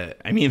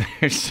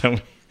 there's so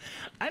many,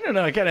 I don't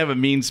know, I kind of have a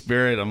mean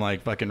spirit. I'm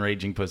like, fucking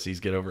raging pussies,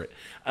 get over it.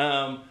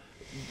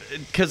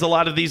 Because a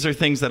lot of these are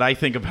things that I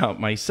think about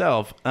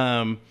myself.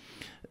 I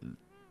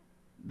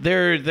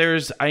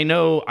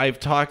know I've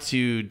talked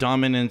to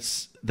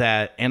dominants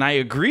and I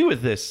agree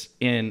with this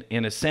in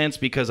a sense,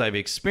 because I've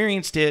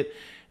experienced it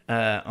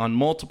on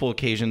multiple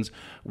occasions,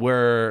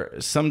 where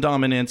some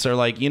dominants are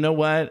like, you know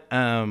what,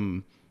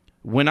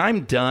 when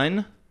I'm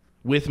done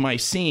with my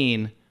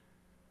scene,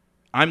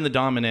 I'm the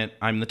dominant,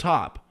 I'm the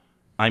top,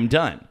 I'm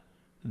done.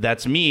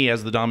 That's me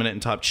as the dominant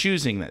and top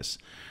choosing this.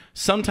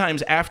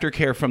 Sometimes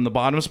aftercare from the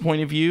bottom's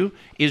point of view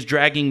is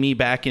dragging me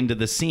back into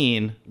the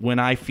scene when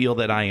I feel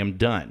that I am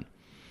done.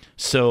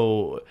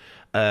 So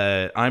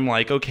I'm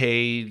like,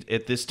 okay,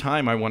 at this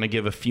time I want to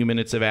give a few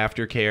minutes of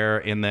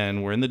aftercare, and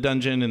then we're in the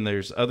dungeon and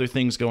there's other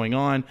things going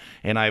on,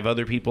 and I have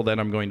other people that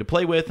I'm going to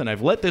play with, and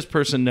I've let this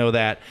person know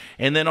that,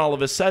 and then all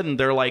of a sudden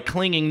they're like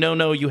clinging,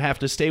 no, you have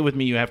to stay with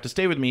me, you have to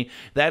stay with me.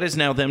 That is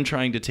now them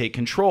trying to take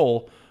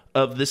control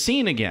of the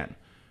scene again.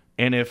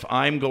 And if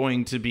I'm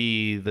going to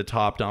be the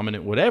top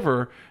dominant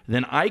whatever,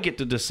 then I get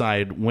to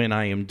decide when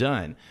I am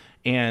done.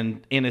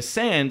 And in a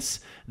sense,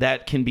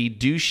 that can be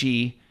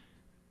douchey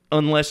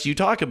unless you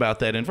talk about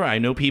that in front. I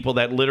know people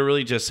that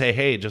literally just say,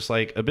 hey, just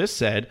like Abyss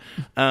said,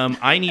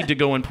 I need to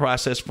go and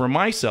process for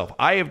myself.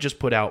 I have just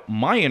put out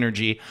my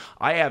energy.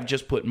 I have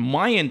just put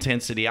my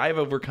intensity. I have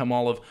overcome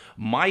all of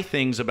my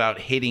things about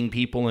hitting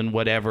people and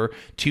whatever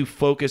to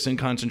focus and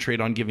concentrate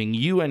on giving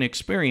you an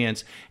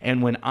experience.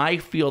 And when I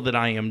feel that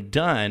I am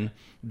done,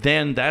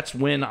 then that's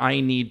when I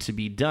need to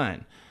be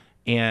done.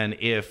 And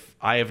if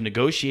I have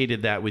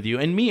negotiated that with you,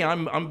 and me,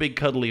 I'm a big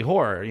cuddly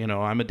whore,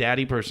 I'm a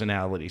daddy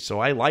personality, so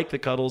I like the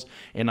cuddles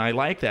and I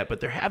like that. But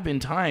there have been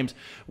times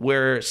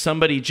where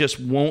somebody just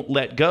won't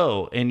let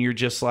go, and you're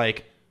just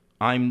like,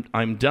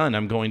 I'm done.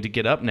 I'm going to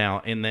get up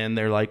now. And then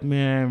they're like,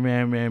 meh,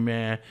 meh, meh,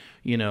 meh,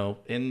 you know,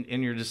 and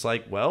you're just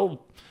like,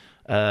 well,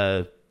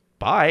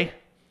 bye.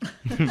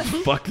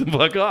 fuck the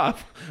fuck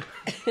off.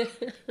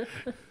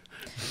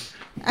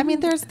 I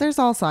mean, there's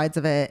all sides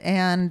of it.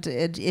 And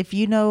if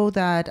you know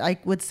that, I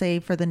would say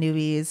for the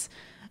newbies,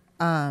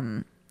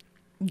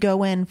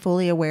 go in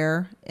fully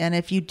aware. And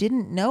if you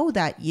didn't know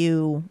that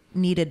you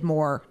needed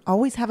more,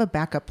 always have a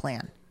backup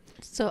plan.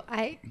 So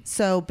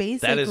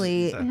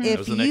basically, that if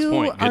was the next you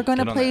point. are going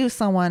to Good on play that. with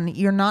someone,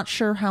 you're not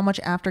sure how much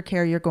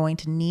aftercare you're going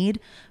to need,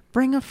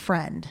 bring a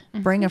friend.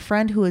 Bring a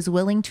friend who is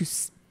willing to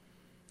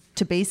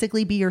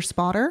basically be your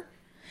spotter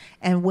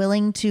and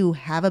willing to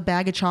have a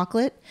bag of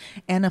chocolate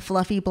and a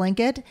fluffy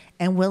blanket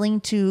and willing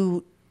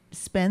to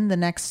spend the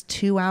next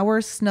 2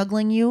 hours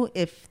snuggling you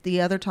if the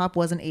other top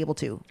wasn't able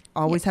to.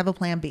 Always have a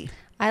plan B.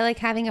 I like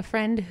having a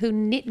friend who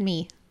knit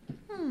me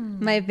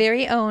my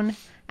very own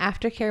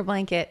aftercare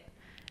blanket.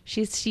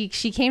 She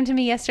came to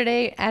me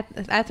yesterday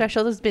at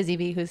Threshold. It was Busy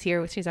Bee, who's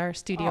here. She's our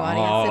studio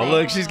audience Oh, today.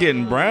 look, she's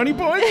getting brownie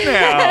points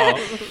now.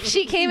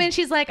 She came in.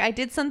 She's like, I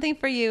did something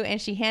for you,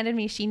 and she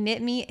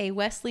knit me a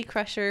Wesley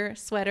Crusher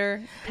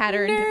sweater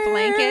patterned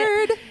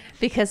blanket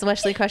because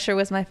Wesley Crusher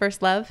was my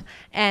first love.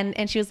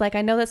 And she was like,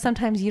 I know that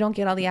sometimes you don't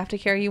get all the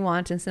aftercare you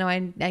want, and so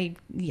I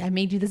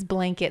made you this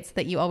blanket so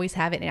that you always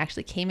have it. And it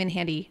actually came in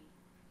handy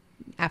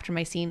after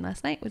my scene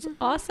last night, which was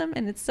awesome,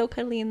 and it's so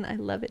cuddly, and I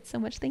love it so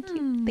much. Thank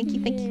you.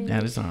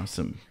 That is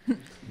awesome.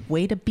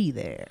 Way to be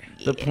there.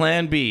 The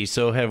plan B.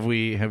 So have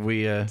we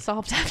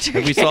Solved aftercare.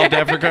 have we solved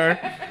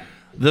aftercare?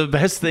 The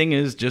best thing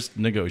is just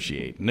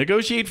negotiate.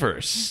 Negotiate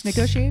first.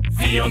 Negotiate.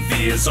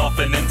 Fion-Fi is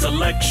often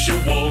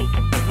intellectual,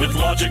 with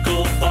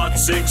logical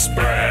thoughts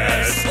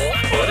expressed.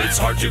 But it's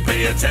hard to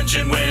pay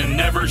attention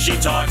whenever she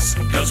talks,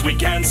 cause we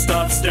can't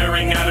stop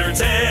staring at her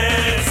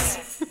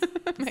tits.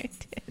 My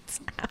tits.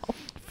 Ow.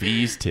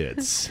 Fee's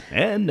tits.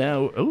 And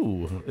now,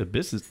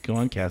 Abyss is, go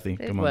on, Kathy.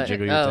 Come on, What?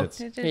 jiggle your Oh.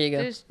 tits. Here you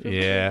go.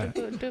 Yeah.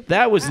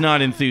 That was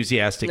not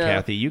enthusiastic, No.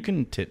 Kathy. You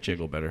can tit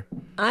jiggle better.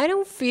 I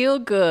don't feel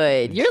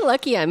good. You're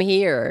lucky I'm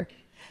here.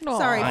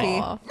 Sorry, Fee.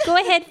 Aw. Go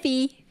ahead,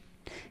 Fee.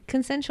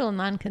 Consensual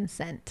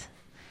non-consent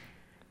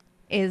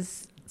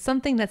is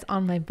something that's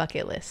on my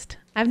bucket list.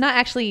 I've not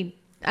actually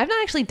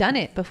done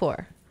it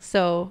before.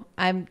 So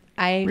I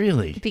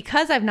Really?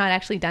 because I've not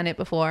actually done it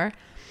before,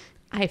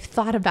 I've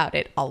thought about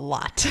it a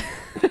lot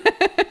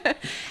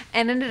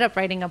and ended up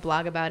writing a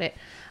blog about it.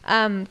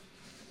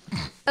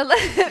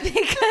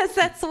 Because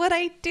that's what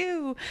I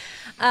do.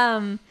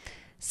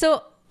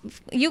 So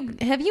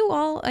you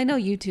all, I know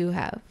you two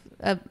have,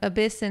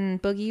 Abyss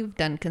and Boogie, you've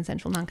done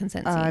consensual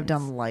non-consent scenes. I've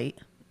done light.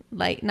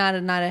 Like not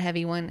a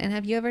heavy one. And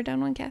have you ever done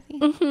one, Kathy?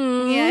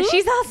 Mm-hmm. Yeah,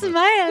 she's all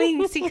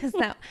smiling. See,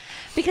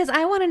 because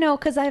I want to know,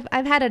 because I've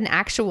had an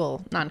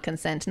actual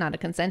non-consent, not a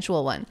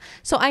consensual one.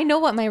 So I know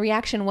what my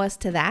reaction was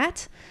to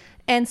that.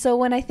 And so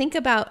when I think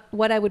about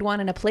what I would want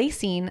in a play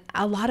scene,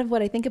 a lot of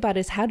what I think about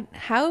is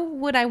how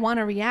would I want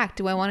to react?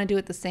 Do I want to do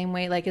it the same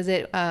way? Like, is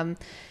it,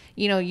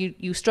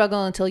 you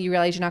struggle until you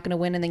realize you're not going to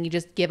win and then you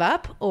just give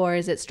up? Or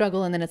is it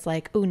struggle and then it's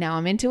like, oh, now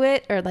I'm into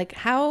it? Or like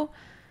I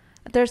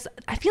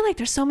feel like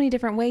there's so many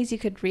different ways you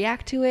could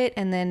react to it.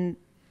 And then,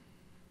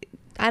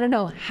 I don't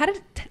know,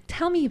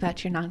 tell me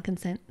about your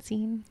non-consent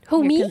scene.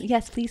 Who, me?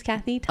 Yes, please,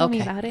 Kathy. Tell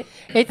me about it.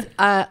 It's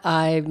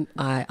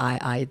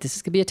this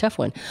is gonna be a tough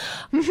one.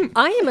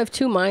 I am of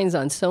two minds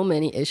on so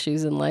many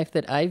issues in life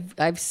that I've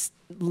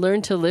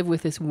learned to live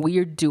with this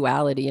weird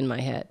duality in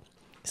my head.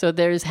 So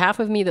there's half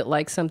of me that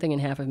likes something and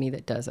half of me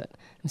that doesn't.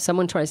 If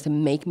someone tries to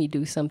make me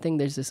do something,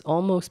 there's this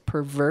almost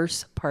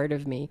perverse part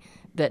of me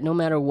that no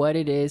matter what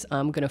it is,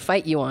 I'm going to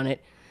fight you on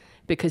it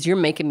because you're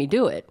making me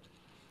do it.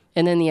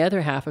 And then the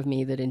other half of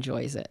me that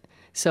enjoys it.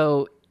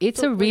 So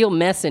it's a real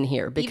mess in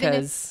here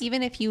because...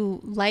 Even if you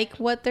like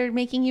what they're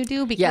making you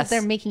do, because Yes.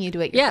 they're making you do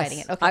it, you're yes, fighting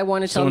it. Okay. I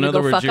want to tell So in them to other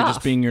go words, fuck you're off.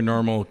 just being your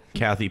normal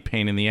Kathy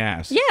pain in the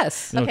ass.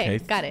 Yes. Okay,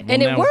 got it. Well,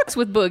 And it now- works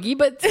with Boogie,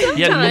 but sometimes...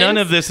 Yeah, none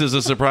of this is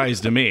a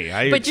surprise to me.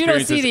 But you don't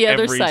experience see this the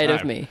other every side of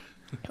time. me.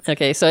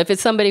 Okay, so if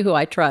it's somebody who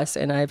I trust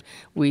and I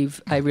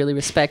really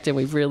respect and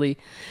we've really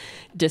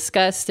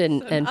discussed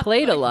and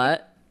played a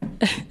lot,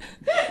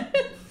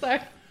 Sorry.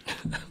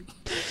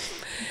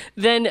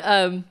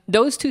 then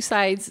those two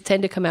sides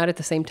tend to come out at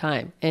the same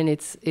time, and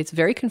it's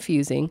very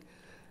confusing.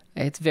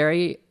 It's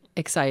very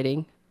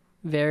exciting,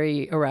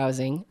 very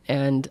arousing,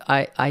 and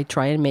I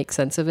try and make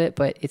sense of it,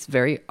 but it's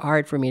very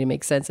hard for me to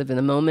make sense of in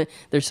the moment.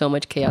 There's so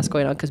much chaos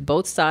going on because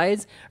both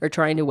sides are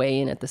trying to weigh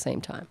in at the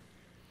same time.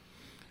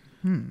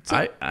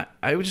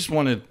 I would just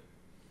want to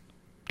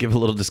give a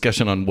little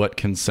discussion on what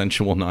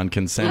consensual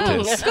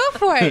non-consent is. Go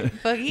for it,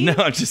 Boogie. No,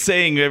 I'm just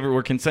saying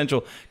we're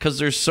consensual because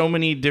there's so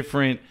many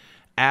different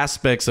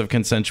aspects of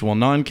consensual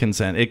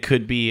non-consent. It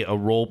could be a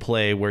role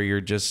play where you're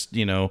just,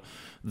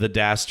 the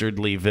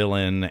dastardly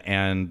villain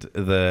and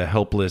the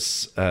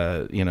helpless,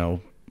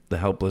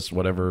 helpless,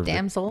 whatever.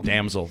 Damsel.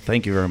 Damsel.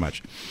 Thank you very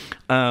much.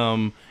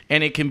 And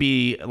it can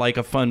be like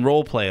a fun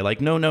role play, like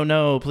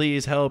no,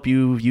 please help,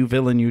 you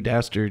villain, you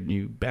dastard,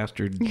 you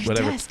bastard,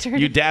 whatever,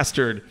 you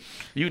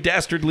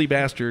dastardly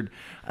bastard.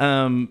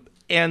 And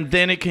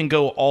then it can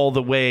go all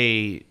the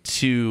way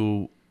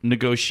to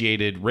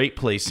negotiated rape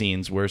play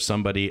scenes where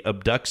somebody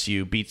abducts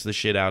you, beats the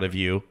shit out of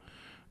you,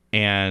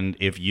 and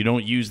if you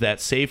don't use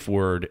that safe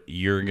word,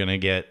 you're gonna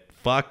get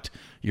fucked.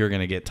 You're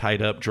gonna get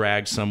tied up,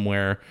 dragged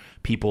somewhere.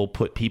 People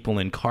put people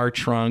in car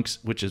trunks,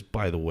 which is,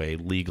 by the way,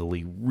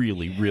 legally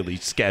really, really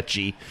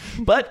sketchy,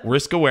 but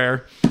risk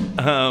aware.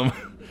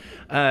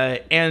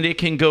 And it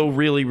can go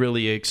really,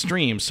 really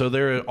extreme. So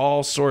there are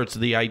all sorts.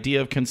 The idea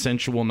of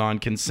consensual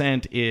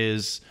non-consent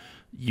is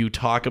you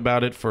talk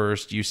about it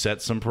first, you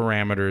set some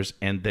parameters,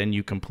 and then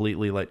you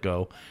completely let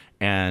go.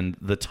 And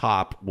the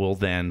top will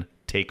then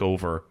take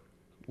over,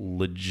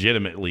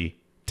 legitimately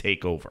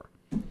take over.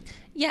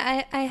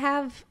 Yeah, I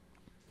have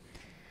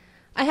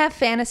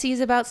fantasies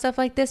about stuff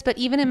like this, but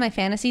even in my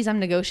fantasies, I'm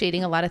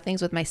negotiating a lot of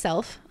things with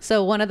myself.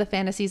 So one of the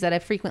fantasies that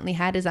I've frequently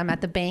had is I'm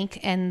at the bank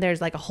and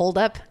there's like a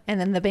holdup, and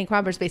then the bank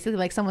robber's basically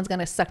like, someone's going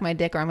to suck my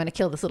dick or I'm going to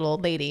kill this little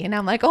old lady. And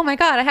I'm like, oh my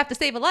God, I have to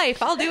save a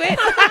life. I'll do it.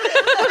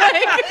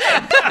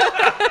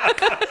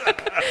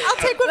 I'll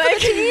take one for the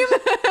team.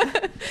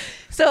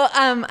 So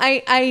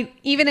I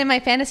even in my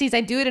fantasies,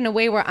 I do it in a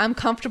way where I'm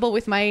comfortable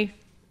with my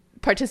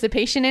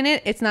participation in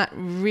it. It's not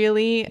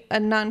really a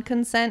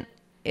non-consent.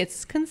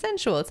 It's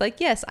consensual. It's like,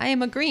 yes, I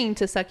am agreeing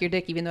to suck your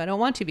dick even though I don't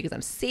want to, because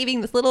I'm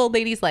saving this little old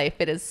lady's life.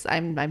 It is,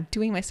 I'm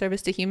doing my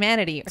service to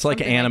humanity. It's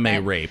like anime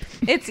like rape.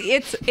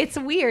 It's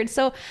weird.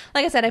 So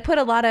like I said, I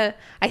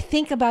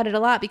think about it a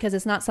lot because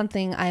it's not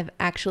something I've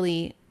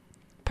actually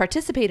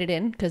participated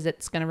in, because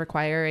it's going to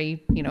require a,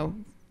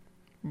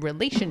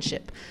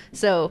 relationship.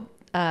 So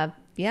I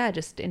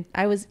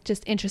was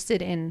just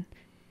interested in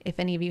if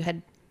any of you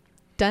had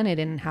done it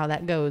and how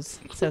that goes.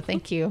 So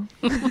thank you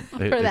for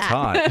that. It's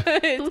hot.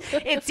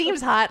 It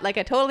seems hot. Like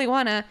I totally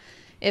want to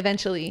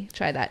eventually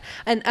try that.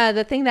 And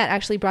the thing that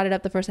actually brought it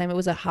up the first time, it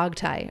was a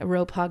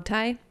rope hog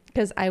tie,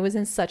 because I was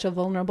in such a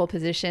vulnerable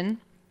position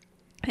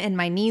and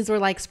my knees were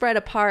like spread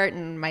apart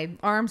and my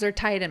arms are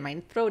tight and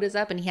my throat is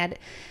up, and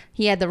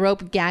he had the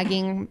rope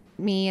gagging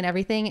me and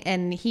everything,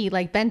 and he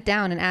like bent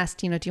down and asked,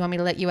 do you want me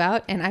to let you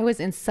out? And I was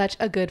in such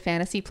a good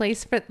fantasy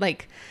place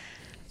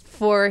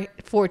for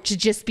to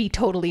just be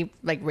totally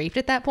like raped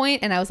at that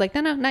point, and I was like,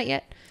 no, not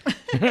yet.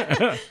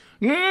 And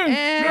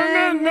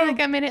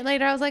like a minute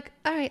later, I was like,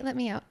 all right, let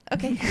me out,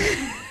 okay,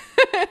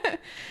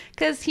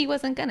 because he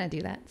wasn't gonna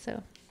do that.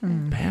 So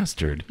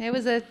Bastard. it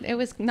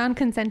was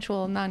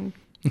non-consensual,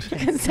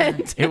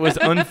 non-consent. It was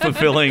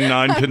unfulfilling,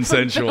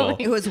 non-consensual.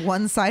 It was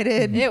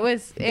one-sided. It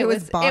was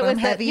bottom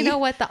heavy. You know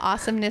what the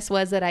awesomeness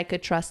was? That I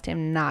could trust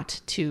him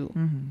not to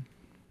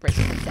break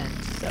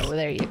consent. So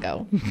there you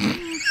go.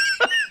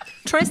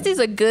 Trust is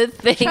a good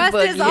thing. Trust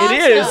but is you- awesome.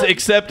 It is,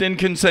 except in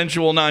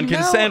consensual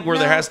non-consent, where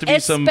there has to be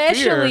some fear.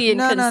 Especially in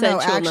No.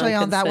 consensual, Actually,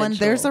 on that one,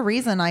 there's a non-consensual.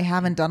 reason I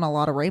haven't done a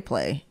lot of rape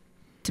play.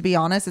 To be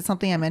honest, it's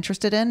something I'm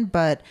interested in,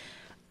 but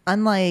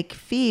unlike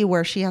Fee,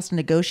 where she has to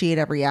negotiate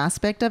every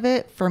aspect of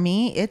it, for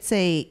me, it's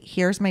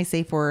here's my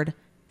safe word,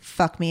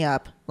 fuck me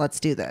up, let's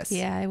do this.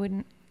 Yeah, I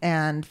wouldn't.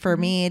 And for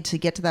me to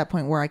get to that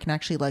point where I can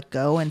actually let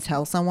go and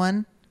tell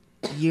someone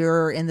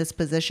you're in this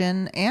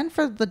position, and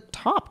for the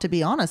top, to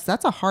be honest,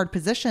 that's a hard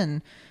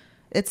position.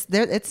 It's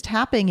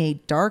tapping a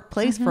dark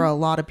place for a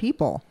lot of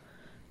people.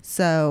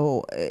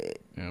 So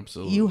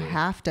Absolutely. you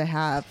have to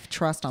have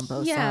trust on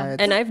both sides.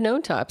 And I've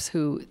known tops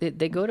who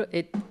they go to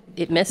it.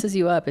 It messes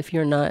you up if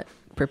you're not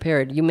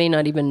prepared. You may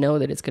not even know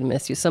that it's going to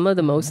mess you. Some of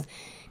the most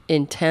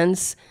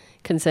intense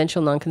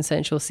consensual,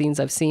 non-consensual scenes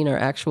I've seen are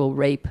actual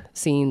rape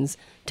scenes,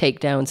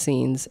 takedown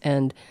scenes,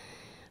 and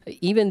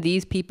even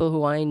these people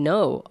who I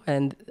know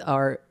and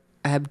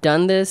have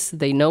done this,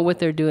 they know what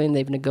they're doing,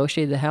 they've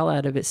negotiated the hell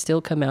out of it,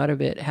 still come out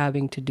of it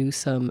having to do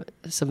some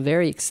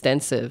very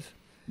extensive.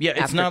 Yeah,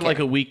 it's not aftercare. like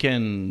a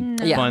weekend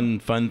Yeah.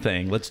 fun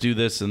thing. Let's do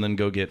this and then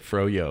go get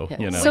froyo. Yeah.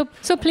 You know.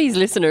 So please,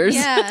 listeners.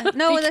 Yeah,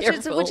 no, be that's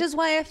careful. which is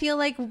why I feel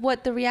like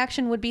what the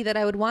reaction would be that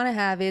I would want to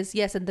have is,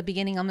 yes, at the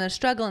beginning I'm going to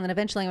struggle, and then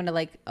eventually I'm going to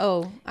like,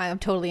 oh, I'm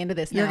totally into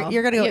this now.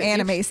 You're gonna go You-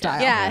 anime you've-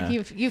 style. Yeah,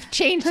 you've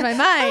changed my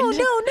mind.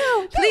 Oh,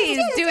 no, please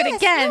yes, do it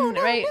yes, again,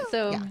 no, right? no.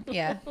 So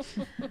yeah.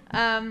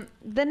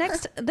 The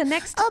next.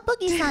 Oh,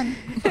 Boogie Sun.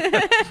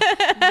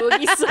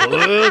 Boogie Sun.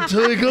 I'll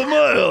take a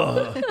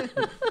mile.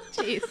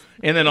 Jeez.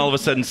 And then all of a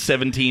sudden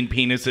 17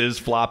 penises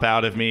flop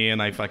out of me and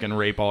I fucking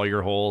rape all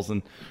your holes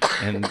and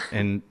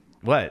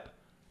what?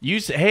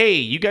 Hey,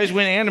 you guys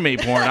went anime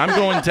porn. I'm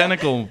going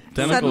tentacle.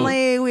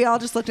 Suddenly, we all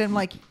just looked at him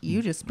like,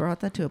 you just brought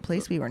that to a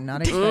place we were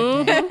not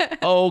expecting.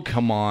 Oh,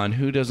 come on.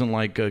 Who doesn't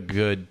like a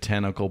good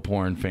tentacle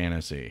porn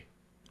fantasy?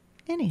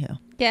 Anywho.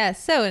 Yeah,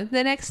 so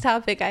the next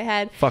topic I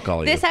had. Fuck all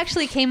of This you.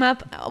 actually came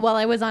up while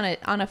I was on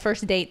a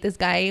first date. This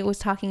guy was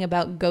talking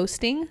about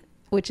ghosting,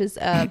 which is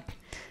a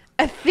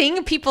a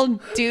thing people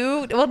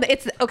do. Well,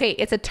 it's okay.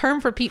 It's a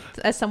term for people,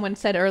 as someone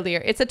said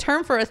earlier. It's a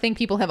term for a thing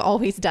people have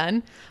always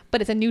done,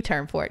 but it's a new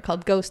term for it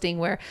called ghosting,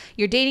 where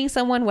you're dating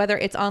someone, whether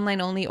it's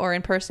online only or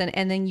in person,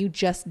 and then you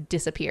just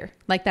disappear.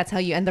 Like that's how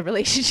you end the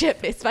relationship.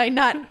 It's by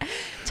not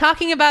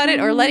talking about it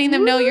or letting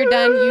them know you're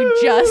done. You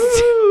just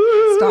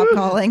Stop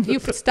calling. you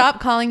stop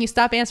calling. You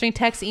stop answering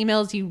texts,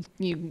 emails.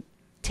 You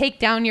take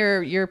down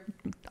your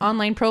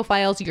online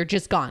profiles. You're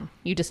just gone.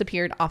 You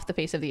disappeared off the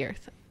face of the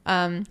earth.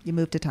 You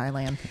moved to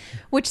Thailand.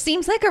 Which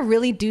seems like a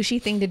really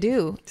douchey thing to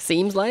do.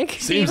 Seems like.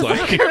 Seems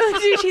like. a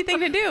really douchey thing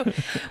to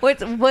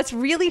do. What's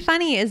really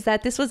funny is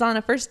that this was on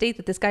a first date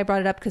that this guy brought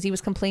it up because he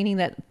was complaining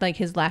that like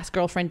his last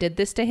girlfriend did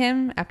this to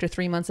him after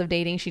 3 months of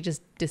dating. She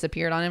just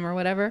disappeared on him or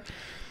whatever.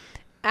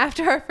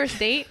 After our first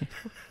date,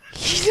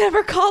 he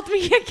never called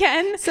me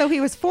again. So he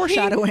was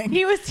foreshadowing.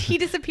 He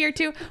disappeared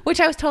too,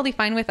 which I was totally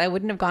fine with. I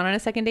wouldn't have gone on a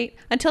second date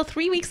until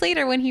 3 weeks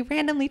later when he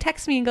randomly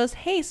texts me and goes,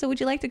 "Hey, so would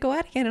you like to go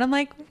out again?" And I'm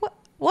like,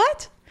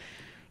 What?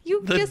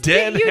 You The just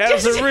dead you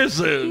has just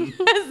arisen.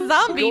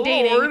 zombie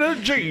dating. Lord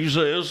of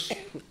Jesus.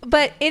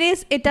 But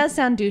it does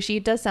sound douchey.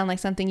 It does sound like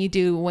something you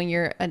do when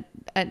you're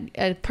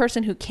a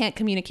person who can't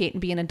communicate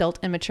and be an adult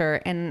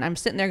immature. And I'm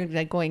sitting there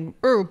like going,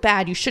 "Oh,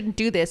 bad, you shouldn't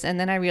do this." And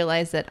then I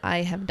realize that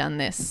I have done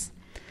this.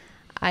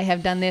 I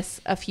have done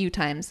this a few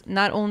times,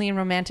 not only in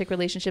romantic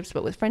relationships,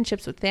 but with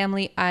friendships, with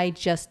family. I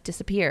just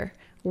disappear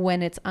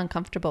when it's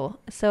uncomfortable.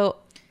 So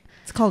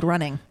It's called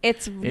running.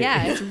 it's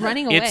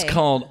running away. It's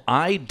called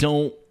I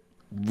don't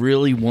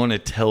really want to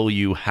tell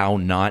you how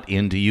not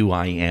into you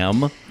I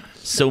am.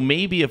 So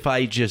maybe if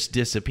I just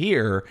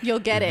disappear, You'll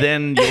get it.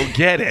 Then you'll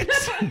get it.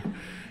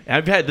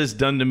 I've had this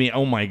done to me.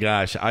 Oh my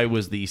gosh, I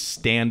was the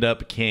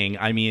stand-up king.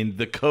 I mean,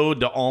 the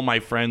code to all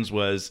my friends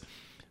was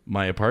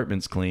my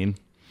apartment's clean.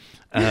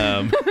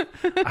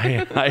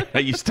 I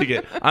used to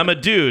get. I'm a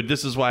dude.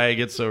 This is why I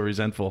get so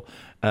resentful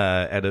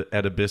at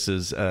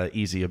Abyss's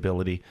easy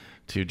ability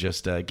to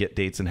just get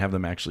dates and have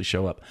them actually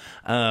show up.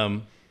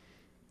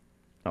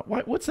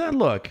 What's that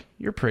look?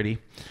 You're pretty.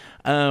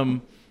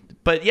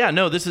 But yeah,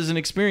 no, this is an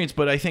experience.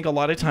 But I think a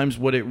lot of times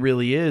what it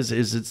really is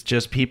it's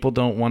just people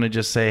don't want to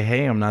just say,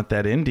 "Hey, I'm not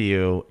that into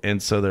you," and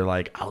so they're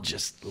like, "I'll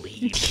just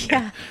leave.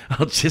 Yeah.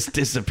 I'll just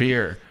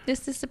disappear."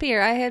 Just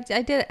disappear.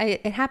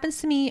 It happens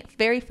to me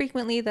very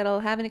frequently that I'll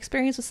have an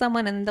experience with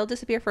someone and they'll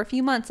disappear for a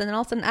few months, and then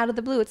all of a sudden out of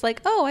the blue it's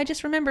like, "Oh, I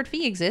just remembered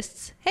Fee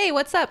exists. Hey,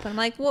 what's up?" And I'm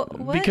like,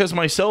 what? Because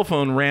my cell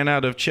phone ran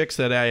out of chicks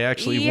that I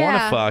actually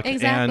want to fuck.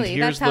 Exactly.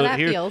 And That's how that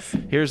feels.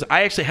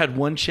 I actually had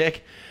one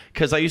chick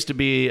because I used to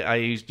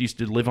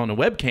live on a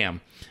webcam,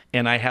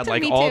 and I had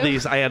like Me all too.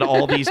 these. I had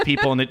all these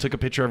people, and it took a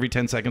picture every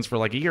 10 seconds for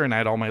like a year, and I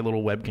had all my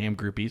little webcam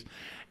groupies.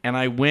 And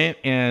I went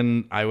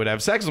and I would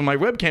have sex with my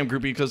webcam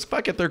groupie because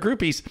fuck it, they're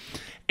groupies.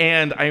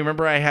 And I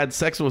remember I had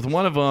sex with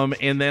one of them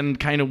and then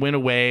kind of went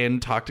away and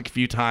talked a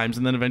few times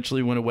and then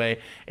eventually went away.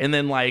 And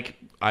then like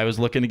I was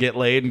looking to get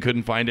laid and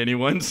couldn't find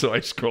anyone. So I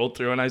scrolled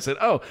through and I said,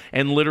 "Oh,"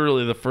 and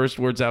literally the first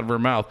words out of her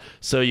mouth,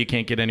 "So you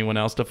can't get anyone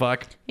else to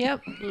fuck?"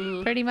 Yep.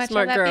 Pretty much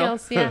Smart how that girl.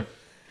 feels. Yeah.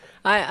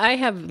 I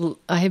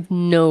have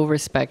no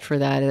respect for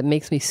that. It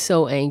makes me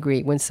so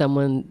angry when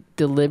someone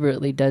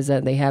deliberately does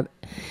that. They have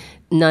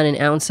not an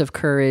ounce of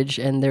courage,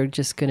 and they're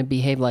just going to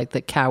behave like the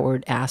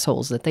coward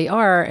assholes that they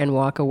are and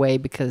walk away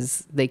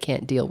because they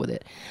can't deal with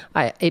it.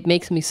 It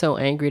makes me so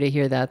angry to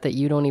hear that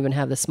you don't even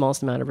have the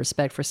smallest amount of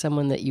respect for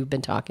someone that you've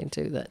been talking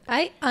to. That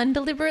I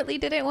undeliberately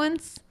did it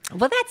once.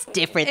 well, that's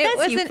different. It That's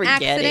was you an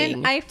forgetting.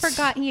 accident. I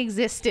forgot he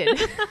existed.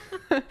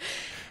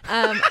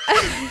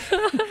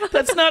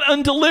 That's not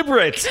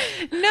undeliberate.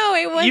 No,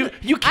 it wasn't.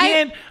 You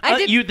can't.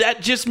 I did,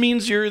 That just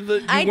means you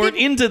I weren't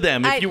did- into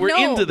them. If you were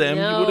no. into them,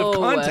 you would have No.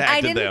 contacted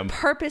I didn't them.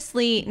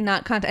 purposely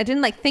not contact. I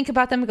didn't like think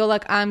about them and go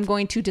like, "I'm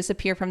going to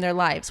disappear from their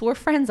lives." We're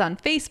friends on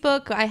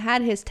Facebook. I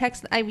had his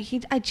text.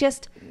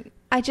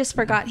 I just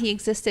forgot he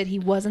existed. He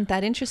wasn't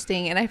that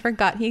interesting, and I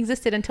forgot he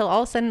existed until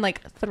all of a sudden,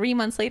 like 3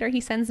 months later, he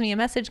sends me a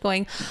message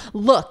going,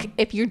 "Look,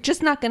 if you're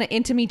just not going to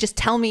into me, just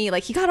tell me."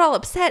 Like he got all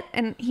upset,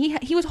 and he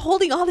was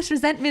holding all this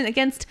resentment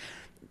against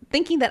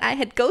thinking that I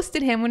had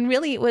ghosted him when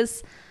really it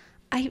was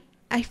I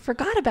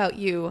forgot about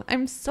you.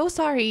 I'm so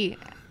sorry.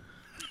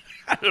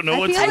 I don't know I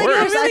what's feel, like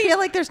worse. I feel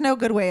like there's no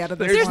good way out of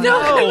this. There's one.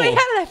 no No. good way out of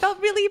it. I felt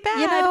really bad.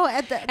 You know,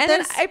 and then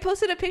there's- I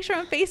posted a picture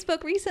on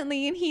Facebook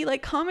recently, and he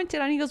like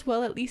commented on it. He goes,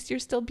 "Well, at least you're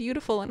still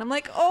beautiful." And I'm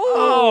like,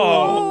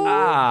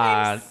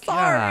 I'm sorry.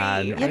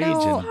 God, You know,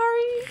 Raging.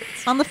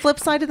 Sorry. On the flip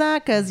side of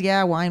that, because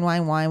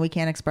wine, we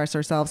can't express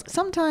ourselves.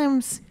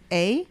 Sometimes,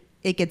 A,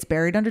 it gets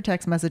buried under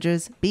text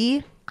messages.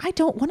 B, I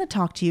don't want to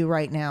talk to you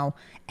right now,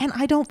 and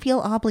I don't feel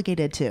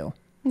obligated to.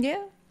 Yeah.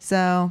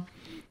 So,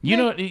 You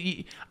know,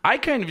 I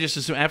kind of just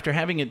assume after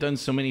having it done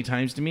so many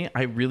times to me,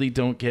 I really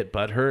don't get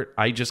butthurt.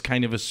 I just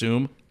kind of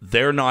assume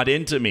they're not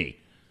into me.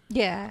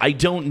 Yeah. I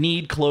don't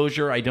need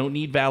closure. I don't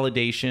need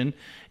validation.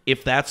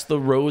 if that's the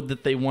road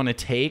that they want to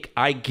take,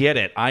 I get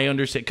it. I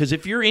understand. Because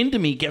if you're into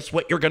me, guess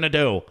what you're going to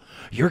do?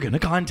 You're going to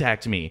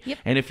contact me. Yep.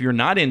 And if you're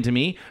not into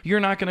me, you're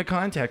not going to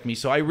contact me.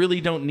 So I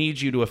really don't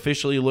need you to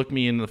officially look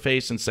me in the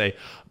face and say,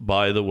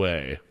 by the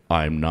way,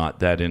 I'm not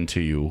that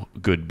into you.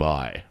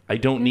 Goodbye. I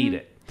don't need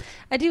it.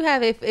 I do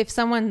have, if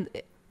someone,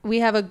 we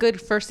have a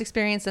good first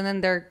experience and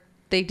then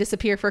they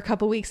disappear for a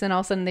couple weeks and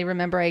all of a sudden they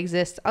remember I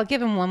exist, I'll give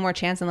them one more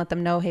chance and let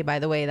them know, hey, by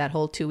the way, that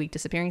whole 2-week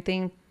disappearing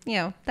thing,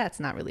 that's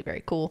not really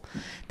very cool.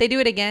 They do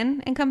it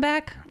again and come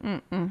back.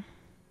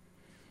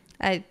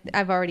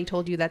 I've already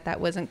told you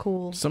that wasn't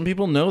cool. Some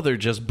people know they're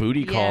just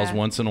booty calls Yeah.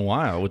 once in a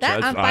while, which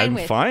That I'm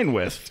fine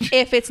with.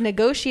 If it's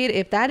negotiated,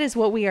 if that is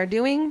what we are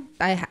doing,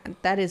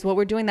 that is what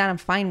we're doing, that I'm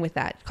fine with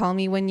that. Call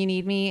me when you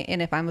need me.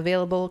 And if I'm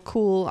available,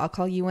 cool. I'll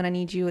call you when I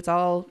need you. It's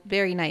all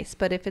very nice.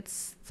 But if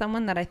it's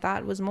someone that I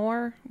thought was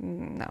more,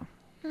 no.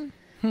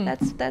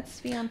 That's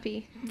fee on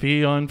fee.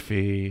 Fee on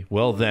fee.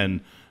 Well,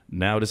 then,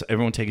 now does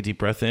everyone take a deep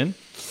breath in?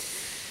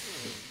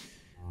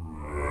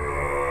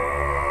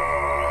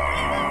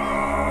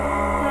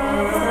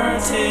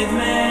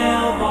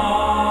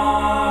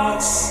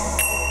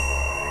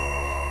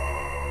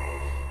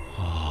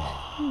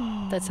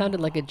 That sounded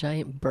like a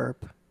giant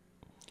burp.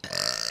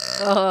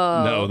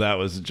 No, that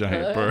was a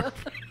giant burp.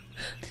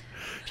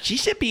 She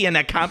should be in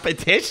a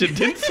competition.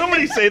 Didn't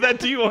somebody say that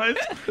to you once?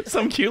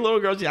 Some cute little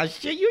girl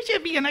said, you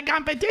should be in a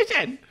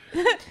competition.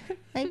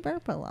 I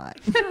burp a lot.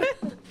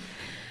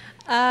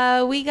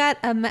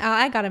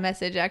 I got a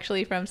message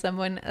actually from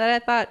someone that I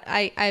thought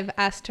I've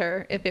asked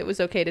her if it was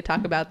okay to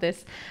talk about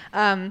this.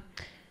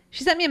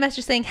 She sent me a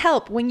message saying,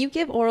 help, when you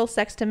give oral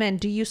sex to men,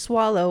 do you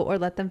swallow or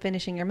let them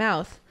finish in your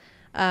mouth?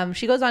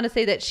 She goes on to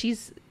say that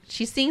she's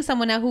seeing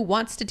someone now who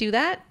wants to do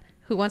that,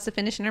 who wants to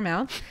finish in her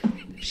mouth.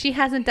 She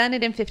hasn't done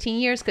it in 15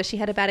 years because she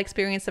had a bad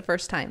experience the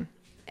first time.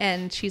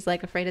 And she's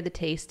like afraid of the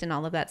taste and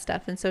all of that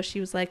stuff. And so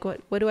she was like,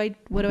 what do I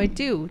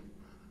do?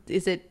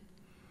 Is it,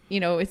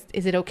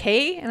 is it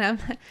okay? And I'm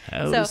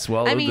How to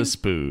swallow the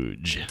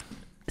spooge.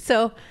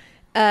 So,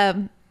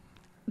 I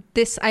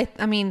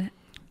mean,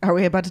 Are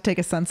we about to take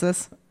a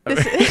census?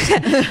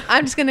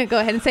 I'm just going to go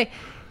ahead and say,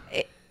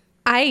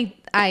 I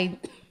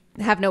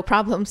have no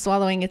problem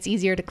swallowing. It's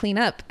easier to clean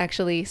up,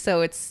 actually.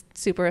 So it's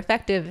super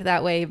effective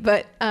that way.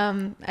 But,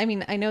 I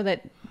mean, I know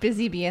that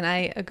Busy Bee and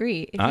I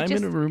agree. I'm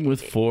in a room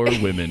with 4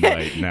 women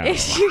right now.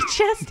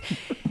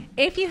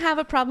 If you have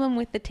a problem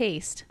with the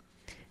taste,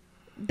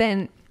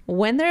 then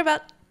when they're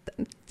about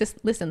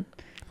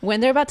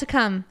to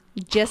come,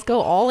 just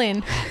go all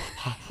in.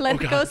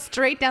 Let it go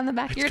straight down the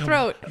back of your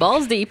throat.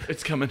 Balls deep.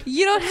 It's coming.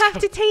 You don't have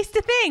to taste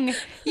a thing.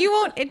 You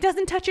won't. It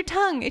doesn't touch your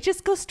tongue. It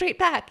just goes straight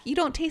back. You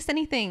don't taste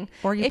anything.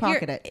 Or you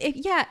pocket it.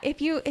 If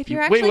you're Wait,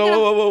 actually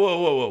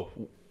whoa.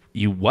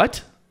 You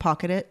what?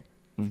 Pocket it.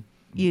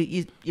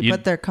 You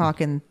put their cock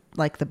in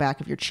like the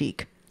back of your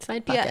cheek.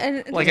 Side pocket.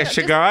 and Like a just-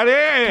 cigar?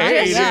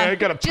 Hey, yeah. I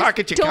got a Just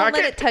pocket your don't cock.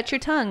 let it touch your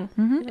tongue.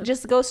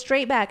 Just go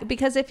straight back,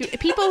 because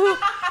people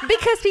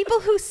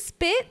who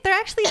spit, they're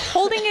actually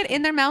holding it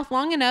in their mouth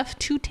long enough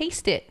to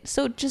taste it.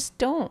 So just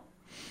don't.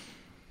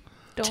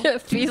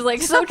 Feels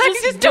like so Sometimes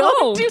just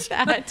don't don't. do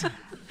that.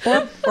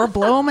 Or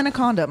blow them in a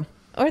condom.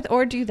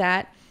 or do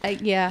that.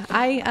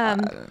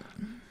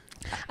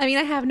 I mean,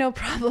 I have no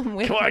problem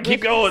with. Come on,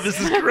 keep going. This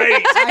is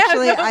great.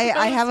 Actually,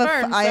 I have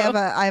sperm, I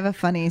have a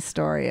funny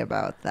story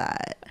about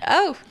that.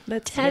 Oh,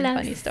 let's Tell hear us.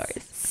 funny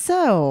stories.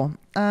 So,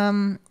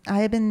 I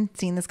have been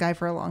seeing this guy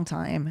for a long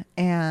time,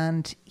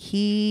 and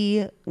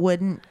he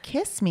wouldn't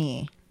kiss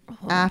me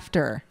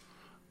after.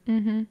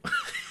 And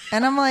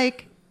I'm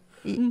like,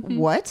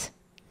 what?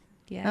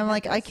 Yeah, I'm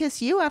like, I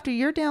kiss you after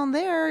you're down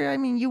there. I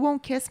mean, you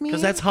won't kiss me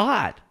Because that's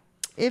hot.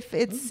 if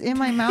it's in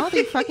my mouth. Are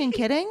you fucking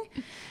kidding?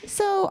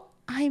 So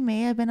I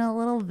may have been a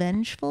little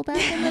vengeful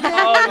back in the day.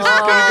 Oh, this is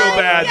going to go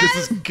bad. This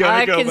is going I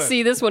to go can bad.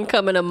 see this one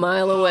coming a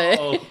mile away.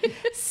 Oh.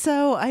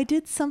 So I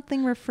did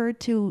something referred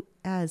to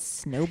as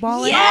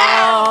snowballing.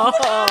 No.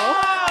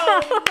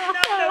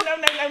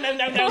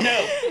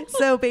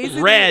 So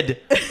basically,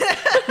 Red.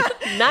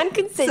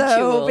 Non-consensual.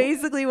 So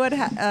basically, what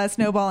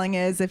snowballing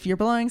is, if you're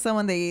blowing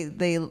someone, they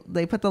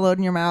put the load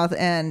in your mouth,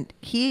 and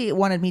he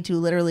wanted me to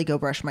literally go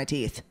brush my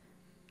teeth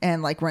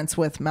and like rinse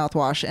with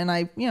mouthwash, and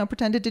I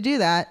pretended to do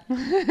that,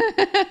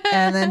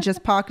 and then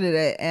just pocketed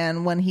it.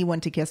 And when he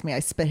went to kiss me,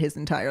 I spit his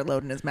entire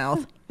load in his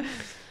mouth.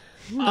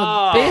 Biz, you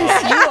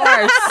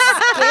are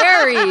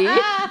scary.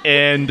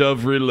 End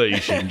of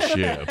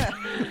relationship.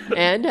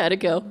 And how'd it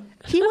go?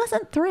 He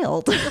wasn't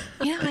thrilled.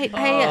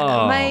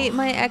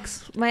 My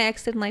ex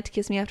didn't like to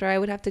kiss me after I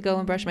would have to go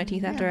and brush my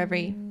teeth after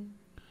every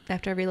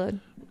load.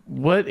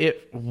 Look,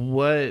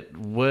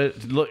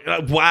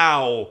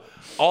 wow.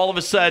 All of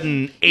a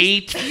sudden,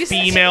 8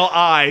 female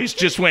eyes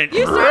just went,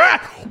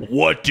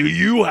 what do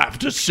you have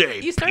to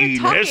say, You started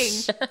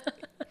penis? talking.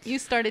 You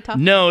started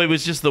talking. No, it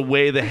was just the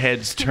way the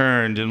heads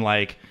turned, and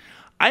like,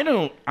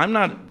 I'm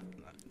not,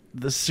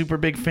 the super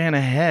big fan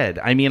of head.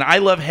 I mean, I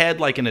love head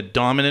like in a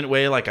dominant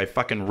way, like I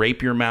fucking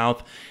rape your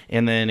mouth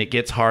and then it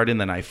gets hard and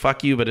then I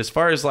fuck you. But as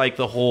far as like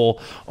the whole,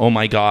 oh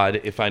my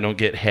God, if I don't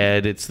get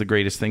head, it's the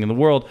greatest thing in the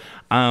world.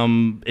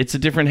 It's a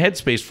different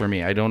headspace for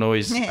me. I don't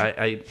always, see,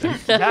 look,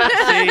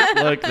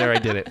 there, I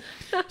did it.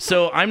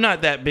 So I'm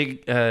not that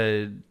big,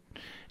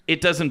 it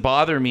doesn't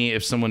bother me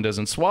if someone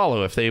doesn't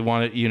swallow. If they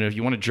want to, you know, if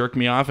you want to jerk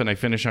me off and I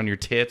finish on your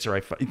tits,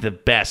 or the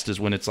best is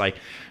when it's like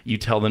you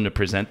tell them to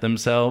present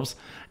themselves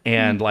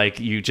and like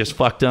you just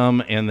fucked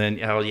them and then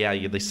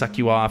they suck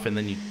you off and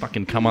then you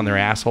fucking come on their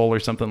asshole or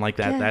something like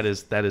that.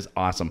 Yes. That is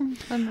awesome.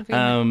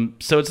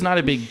 So it's not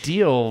a big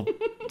deal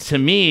to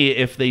me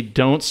if they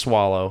don't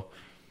swallow.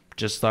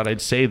 Just thought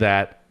I'd say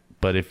that.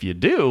 But if you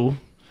do,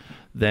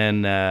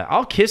 then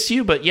I'll kiss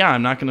you. But yeah,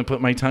 I'm not going to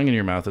put my tongue in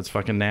your mouth. It's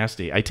fucking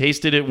nasty. I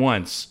tasted it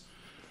once.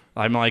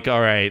 I'm like, all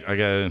right, I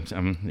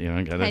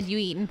gotta. Had you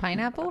eaten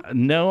pineapple?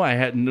 No, I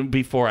hadn't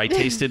before. I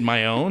tasted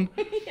my own.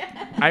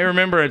 I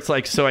remember it's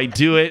like, so I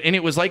do it, and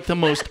it was like the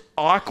most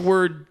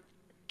awkward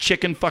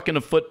chicken fucking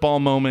a football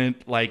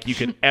moment like you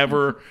could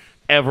ever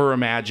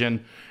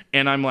imagine.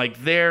 And I'm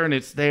like there, and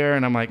it's there,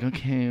 and I'm like,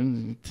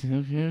 okay,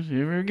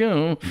 here we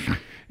go.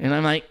 And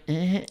I'm like,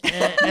 and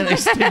I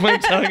stick my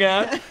tongue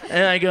out,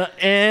 and I go,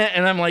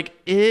 and I'm like,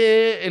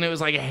 and it was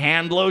like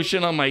hand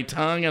lotion on my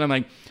tongue, and I'm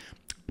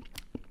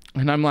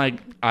like,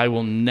 I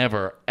will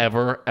never,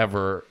 ever,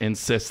 ever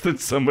insist that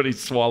somebody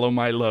swallow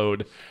my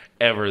load,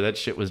 ever. That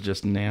shit was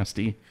just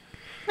nasty.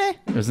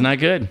 It was not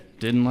good.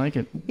 Didn't like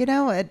it. You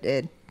know,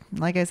 it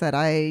like I said,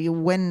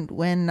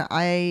 when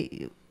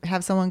I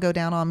have someone go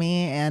down on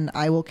me and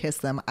I will kiss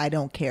them, I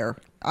don't care.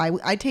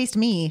 I taste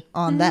me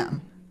on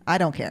them. I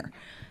don't care.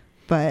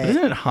 But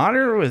isn't it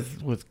hotter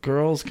with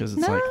girls? Because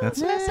it's like,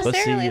 that's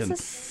pussy. It's the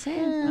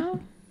same. No.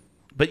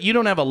 But you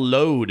don't have a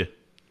load.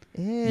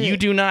 You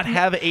do not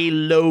have a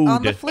load.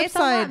 On the flip It's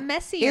side, a lot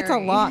messier. it's a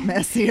lot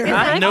messier.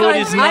 I know it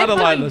is not a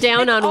lot. I'm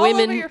down on all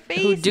women over your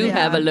face. who do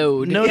have a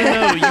load. No, you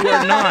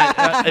are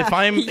not. If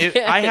I Yes.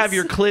 have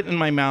your clit in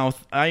my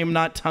mouth, I am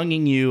not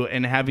tonguing you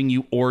and having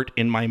you ort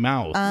in my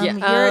mouth.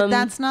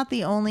 That's not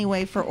the only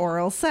way for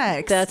oral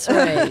sex. That's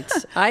right.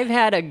 I've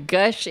had a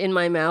gush in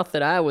my mouth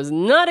that I was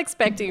not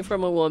expecting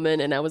from a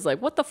woman, and I was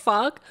like, what the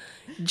fuck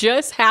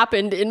just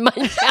happened in my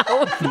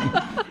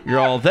mouth? You're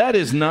all, that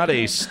is not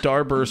a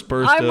starburst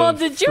burst of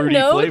did you fruity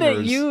know flavors.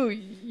 that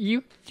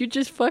you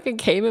just fucking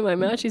came in my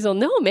mouth? She's all,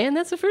 no, man,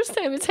 that's the first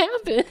time it's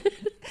happened.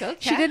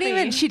 She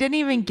didn't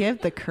even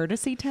give the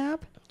courtesy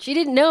tap. She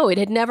didn't know. It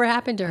had never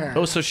happened to her.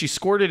 Oh, so she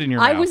squirted in your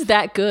mouth. I was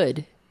that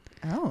good.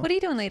 Oh. What are you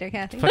doing later,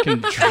 Kathy? Fucking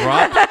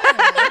drop.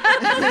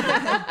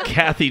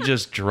 Kathy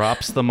just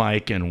drops the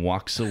mic and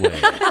walks away.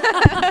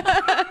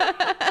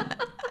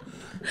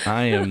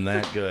 I am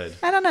that good.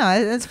 I don't know.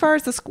 As far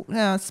as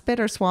the spit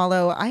or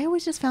swallow, I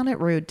always just found it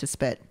rude to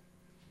spit.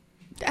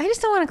 I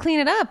just don't want to clean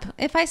it up.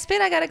 If I spit,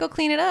 I got to go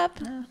clean it up.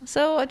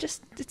 So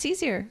it's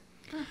easier.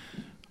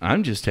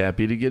 I'm just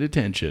happy to get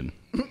attention.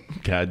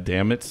 God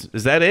damn it.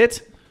 Is that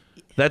it?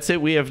 That's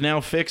it? We have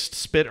now fixed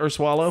spit or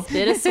swallow?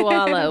 Spit or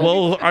swallow.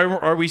 Well,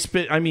 are we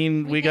spit? I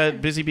mean, we got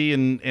Busy Bee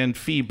and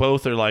Fee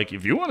both are like,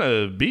 if you want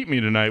to beat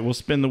me tonight, we'll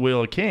spin the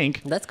wheel of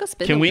kink. Let's go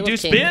spin Can the we wheel do of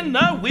kink. spin?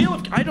 No, wheel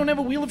of. I don't have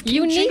a wheel of kink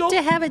You need jingle.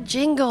 to have a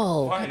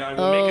jingle. Fine, I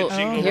will make a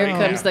jingle Here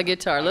right comes now. the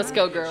guitar. Let's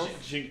go, girl.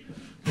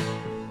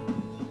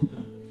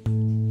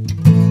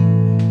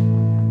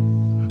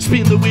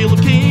 Spin the wheel of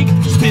kink,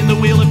 spin the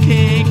wheel of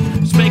kink,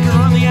 spank her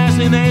on the ass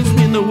and then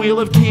spin the wheel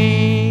of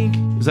kink.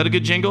 Is that a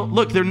good jingle?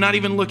 Look, they're not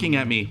even looking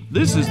at me.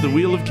 This is the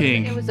wheel of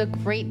kink. It was a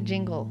great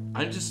jingle.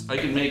 I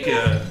can make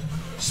a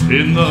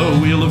spin the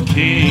wheel of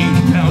kink.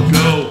 Now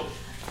go.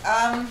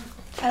 All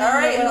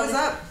right, who's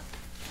up?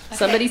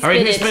 Somebody All spin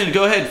right, it. who's spinning?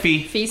 Go ahead,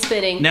 Fee. Fee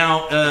spinning.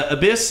 Now,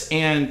 Abyss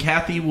and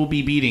Kathy will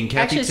be beating.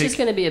 Kathy, Actually, it's just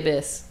going to be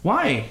Abyss.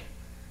 Why?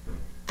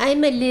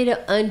 I'm a little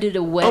under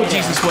the weather. Oh,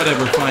 Jesus,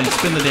 whatever. Fine,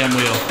 spin the damn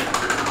wheel.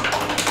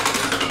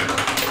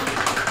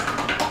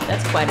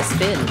 That's quite a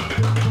spin.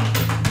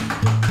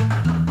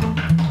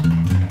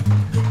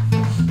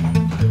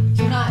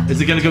 Do not. Is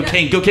it going to go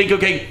kink? Go kink, go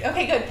kink.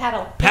 Okay, good.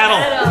 Paddle.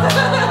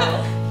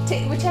 Paddle.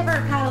 Take whichever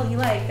paddle you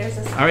like. There's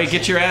a. All right,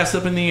 get your ass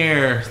up in the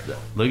air.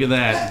 Look at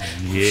that.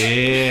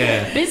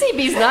 Yeah. Busy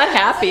Bee's not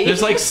happy.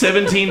 There's like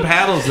 17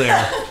 paddles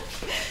there.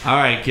 All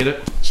right, get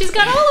it. She's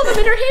got all of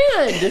them in her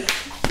hand.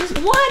 Just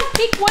one.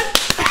 Pick one.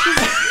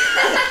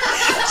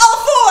 All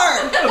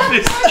four.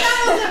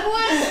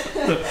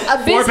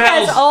 Abyss paddles.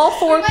 has all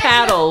four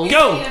paddles.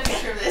 Go.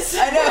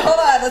 I know. Hold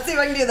on. Let's see if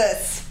I can do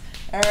this.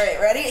 All right,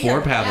 ready?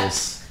 Four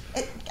paddles.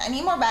 I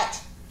need more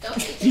bats. As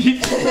much as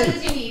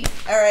you need.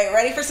 All right,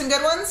 ready for some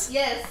good ones?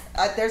 Yes.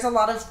 There's a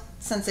lot of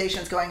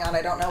sensations going on.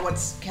 I don't know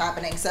what's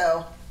happening,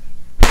 so.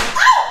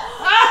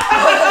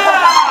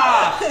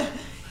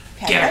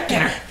 Get her,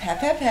 get her. Pat,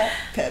 pat, pat,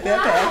 pat, pat,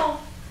 pat.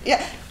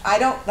 Yeah, I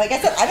don't, like I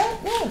said, I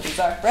don't know what these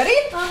are. Ready?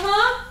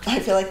 Uh-huh. I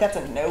feel like that's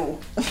a no.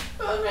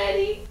 I'm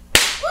ready.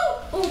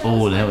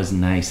 Oh, that was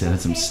nice. That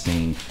had some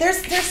sting.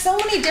 There's so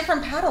many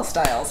different paddle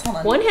styles. Hold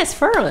on. One has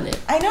fur on it.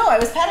 I know, I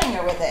was patting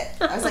her with it.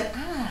 I was like,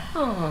 ah.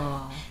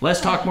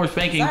 Less talk, more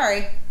spanking.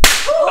 Sorry.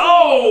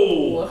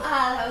 Oh!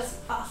 That was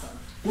awesome.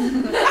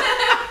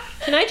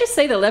 Can I just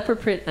say the leopard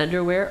print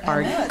underwear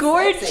are know, it's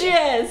gorgeous?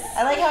 sexy.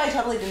 I like how I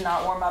totally did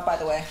not warm up, by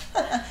the way.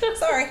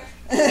 Sorry.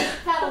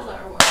 Paddles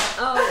are warm.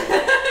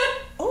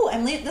 Oh,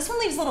 this one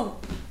leaves little.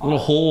 Little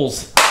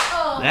holes.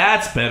 Oh.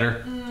 That's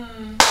better.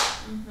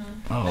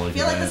 Oh, look I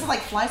feel at like this that. is like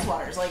fly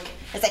swatters. Like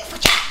it's like.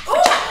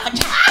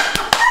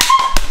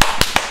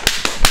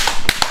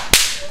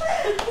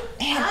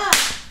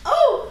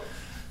 Oh.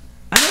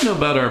 I don't know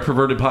about our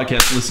perverted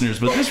podcast listeners,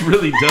 but this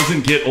really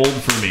doesn't get old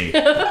for me.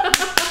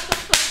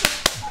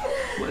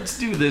 Let's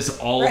do this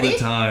all Ready? the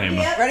time.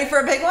 Yep. Ready for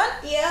a big one?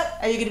 Yep.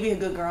 Are you gonna be a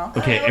good girl?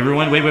 Okay,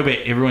 everyone, wait.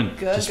 Everyone,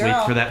 Good just girl.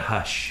 wait for that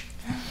hush.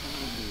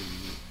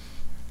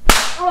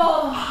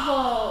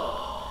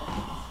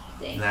 Oh.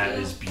 Thank That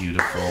you. is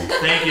beautiful.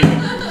 Thank you.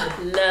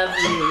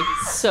 Lovely.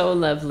 So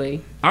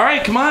lovely. All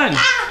right, come on.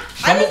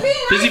 I was being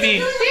Busy nice.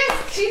 bee.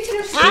 She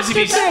should have Busy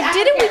bee. Aftercare.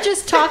 Didn't we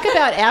just talk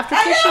about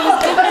aftercare? She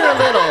was giving her a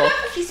little.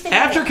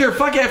 Aftercare.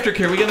 Fuck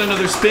aftercare. We got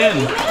another spin.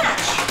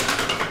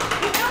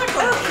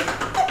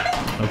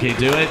 Okay,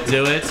 do it.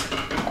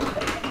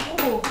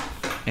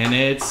 And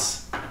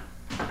it's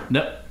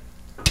no.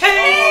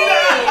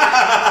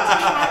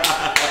 I'm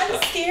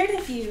scared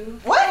of you.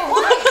 What?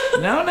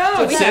 No.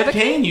 It we said have a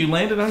Kane. You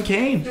landed on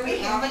Kane. Do we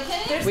have a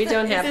cane? We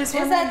don't have. There's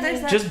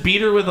that. Just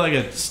beat her with like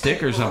a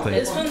stick or something.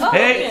 This one's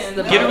Hey,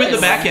 the get her with the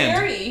bonus. back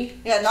end.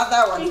 Yeah, not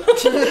that one. We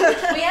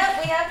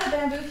have the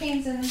bamboo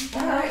canes in the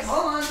house.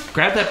 Hold on.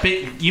 Grab that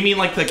big. You mean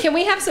like the? Can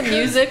we have some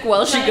music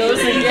while she goes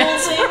and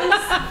gets?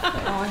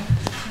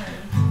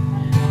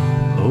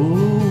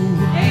 Oh,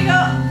 There you go.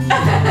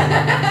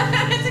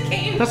 It's a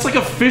cane. that's like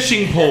a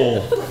fishing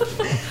pole.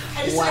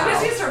 I'm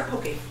just start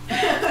poking.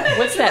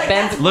 What's that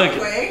bamboo? Look.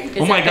 Way.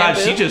 Oh my that God,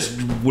 bamboo? she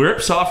just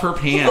whips off her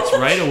pants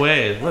right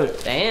away.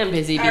 Look. Damn,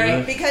 busy bee. All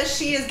right, because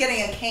she is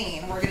getting a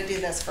cane, we're gonna do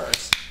this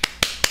first.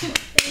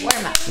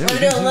 Warm up. Yeah, We're we gonna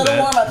do can a little that.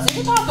 warm up. So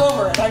you can talk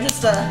over it. I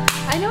just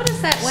I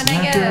noticed that when I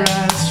Smack get her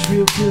ass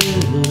real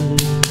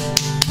good.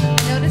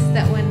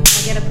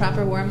 I get a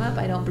proper warm up,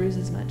 I don't bruise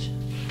as much,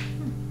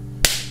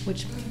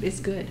 which is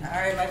good. all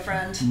right, my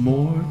friend.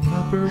 More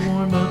proper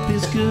warm up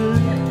is good.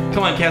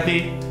 Come on,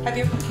 Kathy. Have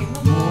you ever cane?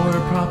 More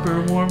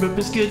proper warm up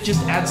is good.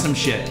 Just add some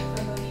shit.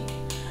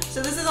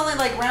 So this is only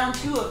like round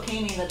 2 of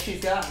caning that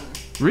she's gotten.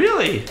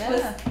 Really?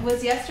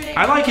 Was yesterday?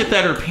 I like it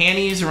that her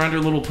panties around her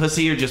little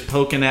pussy are just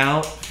poking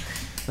out.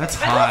 That's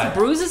hot.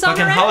 bruises on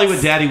Fucking her ass?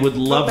 Hollywood Daddy would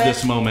love bit.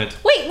 this moment.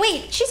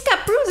 Wait, she's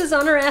got bruises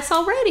on her ass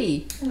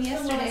already.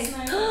 Yesterday.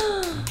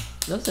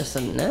 Those are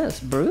some nice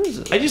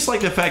bruises. I just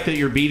like the fact that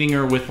you're beating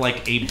her with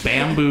like a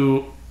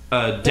bamboo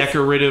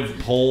decorative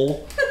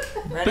pole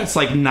that's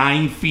like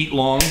 9 feet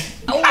long,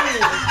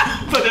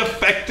 but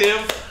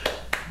effective.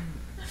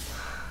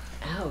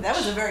 Ouch. That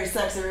was a very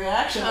sexy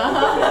reaction.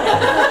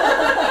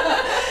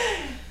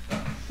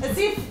 Let's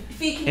see if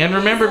he can. And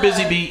remember, use,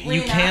 Busy Bee, you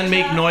reenact can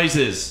make that.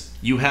 noises.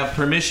 You have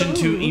permission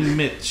to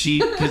emit.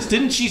 Because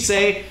didn't she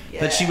say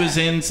that she was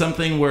in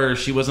something where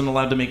she wasn't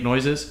allowed to make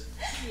noises?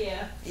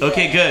 Yeah.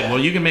 Okay, Yeah. good. Well,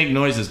 you can make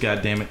noises,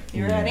 goddammit.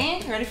 You ready?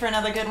 You ready for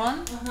another good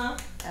one? Uh-huh.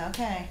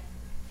 Okay.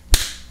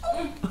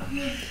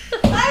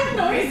 I'm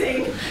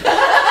noising.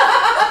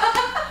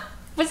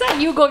 Was that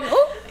you going?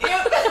 Oh,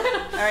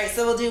 All right,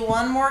 so we'll do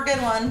one more good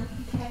one.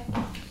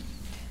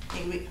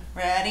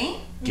 Ready?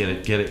 Get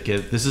it.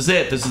 This is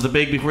it. This is the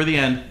big before the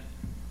end.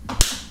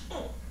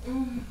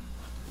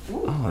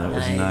 Oh, that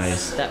was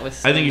nice. That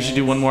was. I think you should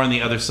do one more on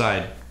the other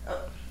side.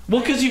 Well,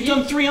 because you've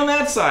done 3 on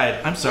that side.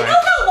 I'm sorry. You know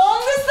how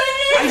long this thing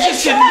is? I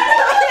just didn't.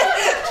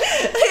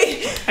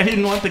 I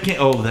didn't want the can.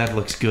 Oh, that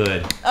looks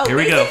good. Oh, Here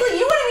we go. basically,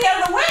 you want to be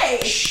out of the way.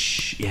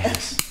 Shh.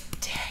 Yes.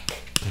 Dick.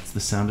 That's the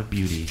sound of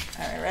beauty.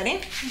 All right,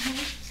 ready?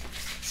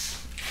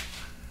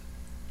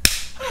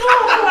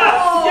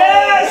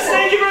 Yes.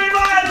 Thank you very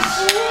much.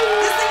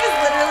 This thing is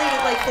literally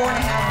like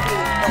 4.5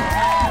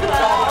 feet. Like,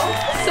 tall.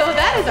 So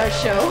that is our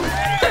show.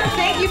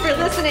 Thank you for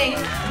listening.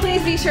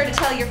 Please be sure to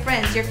tell your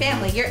friends, your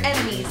family, your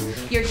enemies,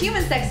 your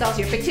human sex dolls,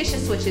 your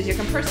fictitious switches, your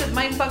compulsive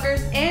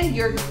mindfuckers, and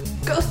your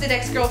ghosted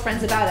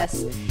ex-girlfriends about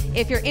us.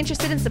 If you're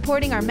interested in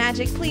supporting our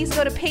magic, please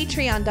go to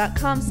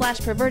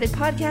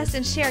patreon.com/pervertedpodcast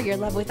and share your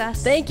love with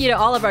us. Thank you to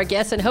all of our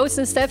guests and hosts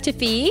and stuff, to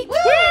Fee,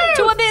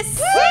 to Abyss,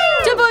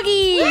 to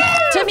Boogie,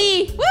 to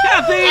me,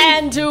 Kathy.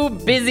 and to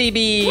Busy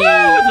Bee. With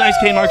nice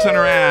K marks on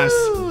her ass.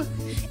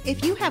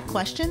 If you have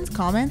questions,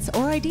 comments,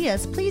 or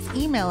ideas, please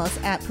email us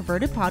at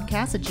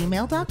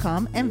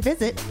pervertedpodcast@gmail.com and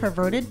visit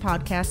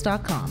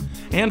pervertedpodcast.com.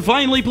 And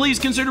finally, please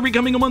consider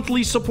becoming a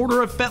monthly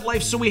supporter of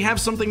FetLife so we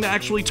have something to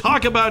actually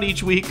talk about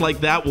each week,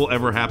 like that will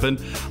ever happen.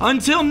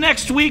 Until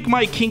next week,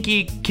 my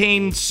kinky,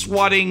 cane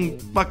swatting,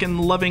 fucking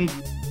loving,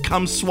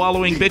 cum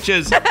swallowing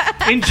bitches.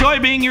 Enjoy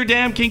being your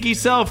damn kinky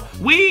self.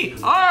 We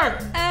are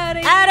Out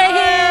of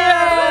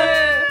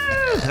here!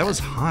 That was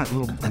hot,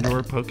 little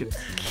underwear poking.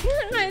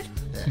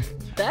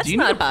 That's Do you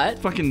not need hot.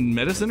 fucking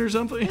medicine or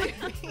something?